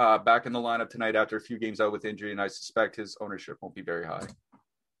back in the lineup tonight after a few games out with injury, and I suspect his ownership won't be very high.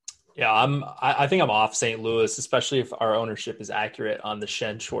 Yeah, I think I'm off St. Louis, especially if our ownership is accurate on the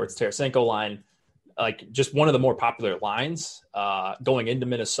Shen, Schwartz, Tarasenko line. Just one of the more popular lines going into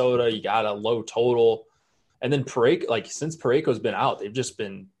Minnesota. You got a low total. And then Parayko, since Parayko's been out, they've just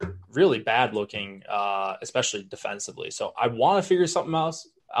been really bad looking, especially defensively. So I want to figure something else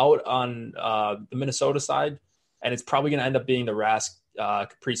out on the Minnesota side. And it's probably going to end up being the Rask,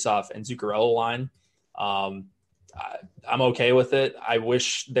 Kaprizov, and Zuccarello line. I'm okay with it. I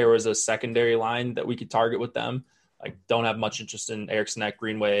wish there was a secondary line that we could target with them. Don't have much interest in Eriksson Ek,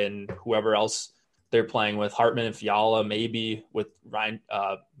 Greenway, and whoever else they're playing with. Hartman and Fiala, maybe with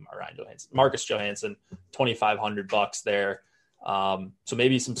Marcus Johansson, $2,500 there. So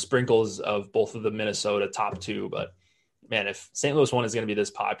maybe some sprinkles of both of the Minnesota top 2. But man, if St. Louis one is going to be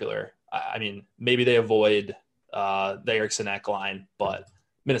this popular, I mean, maybe they avoid the Eriksson Ek line, but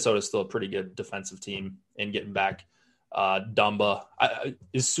Minnesota is still a pretty good defensive team in getting back Dumba.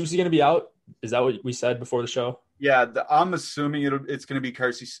 Is Susie going to be out? Is that what we said before the show? Yeah, I'm assuming it's going to be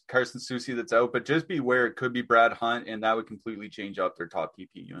Carson Soucy that's out, but just beware, it could be Brad Hunt, and that would completely change up their top PP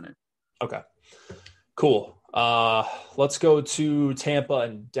unit. Okay, cool. Let's go to Tampa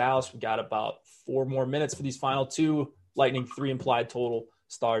and Dallas. We got about 4 more minutes for these final two. Lightning 3 implied total,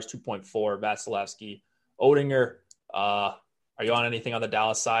 Stars 2.4, Vasilevsky, Oettinger. Are you on anything on the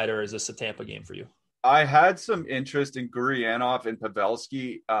Dallas side, or is this a Tampa game for you? I had some interest in Gurianov and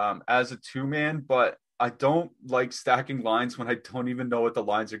Pavelski as a 2-man, but I don't like stacking lines when I don't even know what the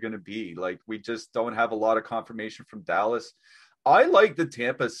lines are going to be. Like, we just don't have a lot of confirmation from Dallas. I like the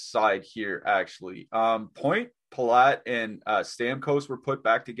Tampa side here, actually. Point, Palat, and Stamkos were put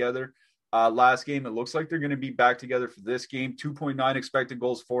back together last game. It looks like they're going to be back together for this game. 2.9 expected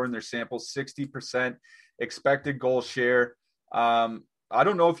goals for in their sample, 60% expected goal share. I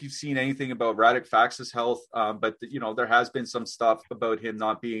don't know if you've seen anything about Radek Fax's health, but there has been some stuff about him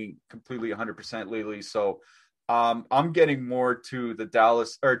not being completely 100% lately. So I'm getting more to the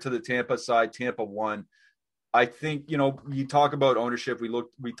Dallas or to the Tampa side. Tampa 1. I think you talk about ownership.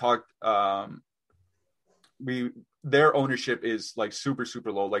 Their ownership is like super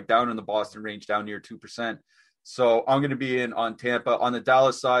low, like down in the Boston range, down near 2%. So I'm going to be in on Tampa. On the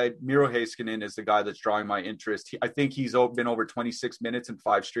Dallas side, Miro Heiskanen is the guy that's drawing my interest. I think he's been over 26 minutes in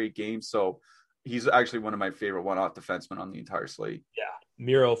 5 straight games. So he's actually one of my favorite one-off defensemen on the entire slate. Yeah,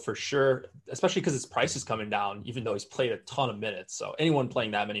 Miro for sure, especially because his price is coming down, even though he's played a ton of minutes. So anyone playing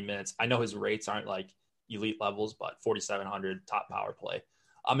that many minutes, I know his rates aren't like elite levels, but 4,700 top power play.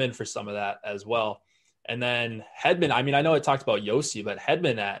 I'm in for some of that as well. And then Hedman, I mean, I know I talked about Yossi, but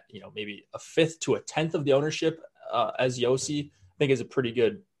Hedman at, maybe a 5th to a 10th of the ownership as Yossi, I think is a pretty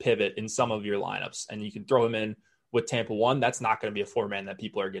good pivot in some of your lineups. And you can throw him in with Tampa 1. That's not going to be a 4-man that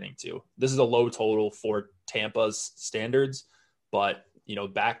people are getting to. This is a low total for Tampa's standards, but,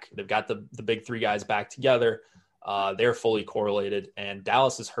 they've got the big 3 guys back together. They're fully correlated, and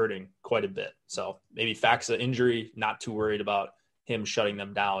Dallas is hurting quite a bit. So maybe Faxa injury, not too worried about him shutting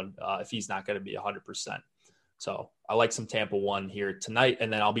them down if he's not going to be 100%. So I like some Tampa 1 here tonight,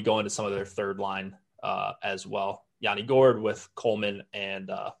 and then I'll be going to some of their third line as well. Yanni Gord with Coleman and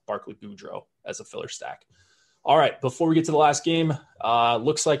Barclay Goudreau as a filler stack. All right, before we get to the last game,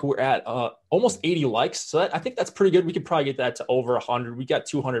 looks like we're at almost 80 likes. So I think that's pretty good. We could probably get that to over 100. We got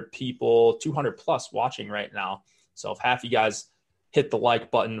 200 people, 200 plus watching right now. So if half you guys hit the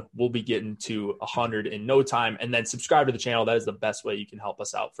like button, we'll be getting to 100 in no time. And then subscribe to the channel. That is the best way you can help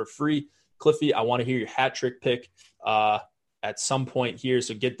us out for free. Cliffy, I want to hear your hat trick pick at some point here.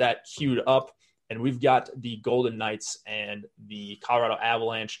 So get that queued up. And we've got the Golden Knights and the Colorado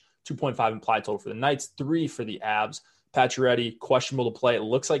Avalanche, 2.5 implied total for the Knights, 3 for the Avs. Pacioretty, questionable to play. It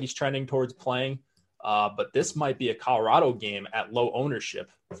looks like he's trending towards playing, but this might be a Colorado game at low ownership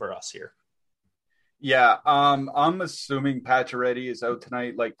for us here. Yeah, I'm assuming Pacioretty is out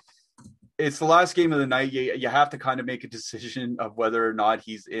tonight. Like, it's the last game of the night. You have to kind of make a decision of whether or not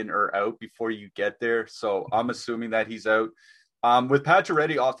he's in or out before you get there. So I'm assuming that he's out. With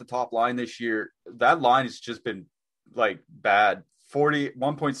Pacioretty off the top line this year, that line has just been like bad.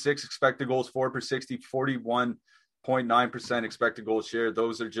 1.6 expected goals, 4 per 60, 41.9% expected goal share.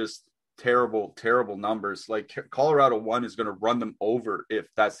 Those are just terrible numbers. Like, Colorado 1 is going to run them over if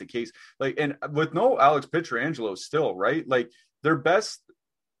that's the case. Like, and with no Alex Pietrangelo still, right? Like, their best,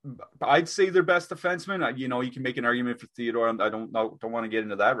 I'd say their best defenseman. You can make an argument for Theodore. I don't want to get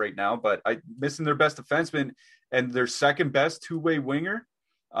into that right now, but missing their best defenseman and their second best 2-way winger.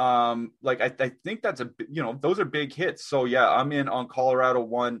 I think that's those are big hits. So yeah, I'm in on Colorado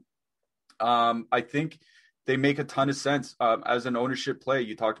 1. I think they make a ton of sense as an ownership play.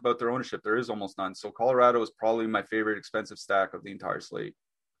 You talked about their ownership. There is almost none. So Colorado is probably my favorite expensive stack of the entire slate.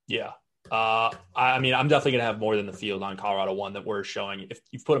 Yeah. I mean, I'm definitely going to have more than the field on Colorado 1 that we're showing. If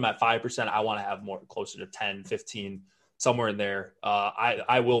you've put them at 5%, I want to have more, closer to 10, 15, somewhere in there.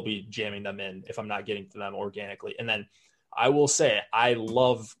 I will be jamming them in if I'm not getting to them organically. And then I will say I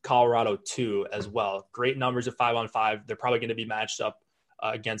love Colorado 2 as well. Great numbers at 5-on-5. They're probably going to be matched up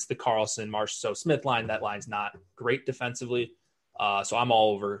against the Carlson, Marchessault, Smith line. That line's not great defensively. So I'm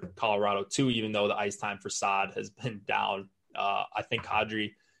all over Colorado 2, even though the ice time for Saad has been down. I think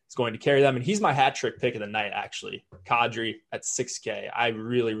Kadri is going to carry them. And he's my hat trick pick of the night, actually. Kadri at 6K. I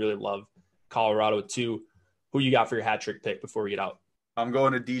really, really love Colorado 2. Who you got for your hat trick pick before we get out? I'm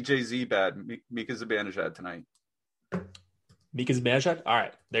going to DJ Zbad, Mika Zibanejad tonight. Mika Zibanejad? All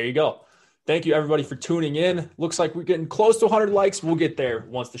right, there you go. Thank you, everybody, for tuning in. Looks like we're getting close to 100 likes. We'll get there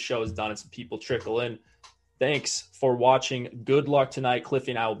once the show is done and some people trickle in. Thanks for watching. Good luck tonight.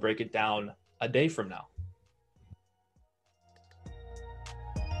 Cliffy and I will break it down a day from now.